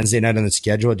 and then Wednesday night on the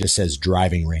schedule, it just says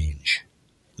driving range.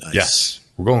 nice. Yes.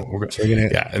 We're going. So we're gonna,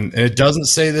 Yeah. And it doesn't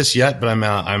say this yet, but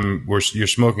you're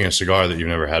smoking a cigar that you've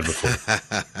never had before.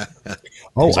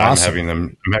 oh, 'Cause awesome.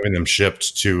 I'm having them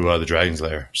shipped to the Dragon's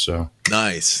Lair. So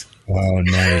Nice. Oh,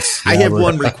 nice. I Yeah, have we're-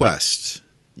 one request.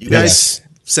 You Yes. guys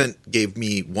gave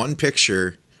me one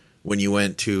picture when you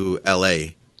went to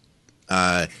LA.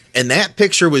 And that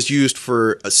picture was used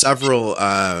for several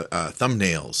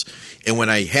thumbnails. And when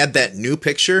I had that new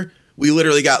picture, we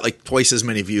literally got like twice as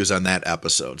many views on that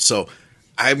episode. So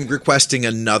I'm requesting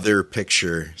another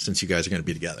picture since you guys are going to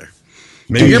be together.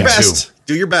 maybe Do your two. best.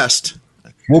 Do your best.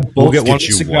 We'll Both get one get with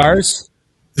you cigars.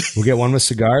 We'll get one with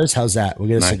cigars. How's that? We'll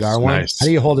get a Nice, cigar one. nice. How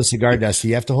do you hold a cigar, Dusty?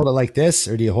 You have to hold it like this,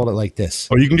 or do you hold it like this?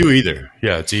 Oh, you can do either.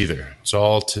 Yeah, it's either.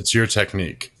 It's your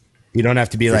technique. You don't have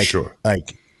to be For like sure.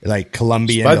 like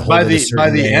Colombian. By, to hold by it a the certain by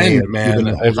the way, end, or man,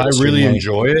 Cuban to hold if it a I certain really way.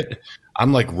 enjoy it,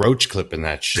 I'm like roach clipping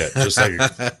that shit. Just like I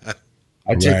take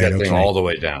Right, that thing okay. all the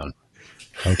way down.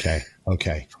 Okay.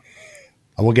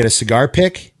 We'll get a cigar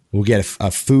pick. We'll get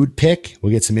a food pick.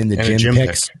 We'll get some in the And a gym gym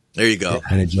picks. pick. There you go.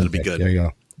 And a gym That'll be pick. good. There you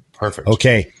go. Perfect.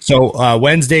 Okay. So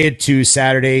Wednesday to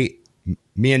Saturday,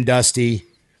 me and Dusty,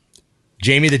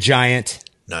 Jamie the Giant,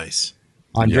 Nice.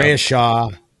 Andrea Yeah. Shaw.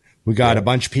 We got a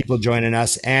bunch of people joining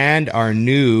us, and our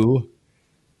new,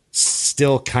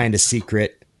 still kind of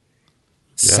secret,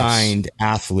 signed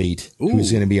athlete who's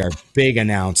Ooh. going to be our big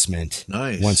announcement.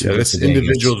 Nice. Once we Yeah, get this to Vegas.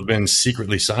 individual's been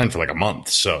secretly signed for like a month,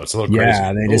 so it's a little crazy.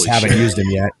 Yeah, they just Holy haven't shit. used them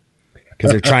yet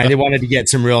because they wanted to get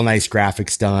some real nice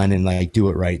graphics done and like do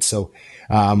it right. So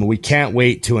we can't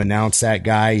wait to announce that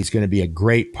guy. He's going to be a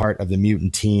great part of the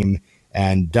Mutant team,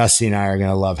 and Dusty and I are going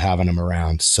to love having him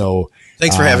around. So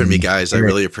Thanks for having me, guys. I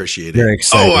really appreciate it. very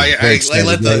excited. Oh, Very I excited.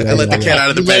 let the cat out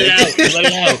of the bag.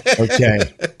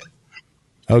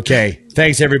 Okay.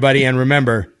 Thanks, everybody. And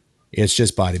remember, it's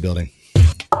just bodybuilding.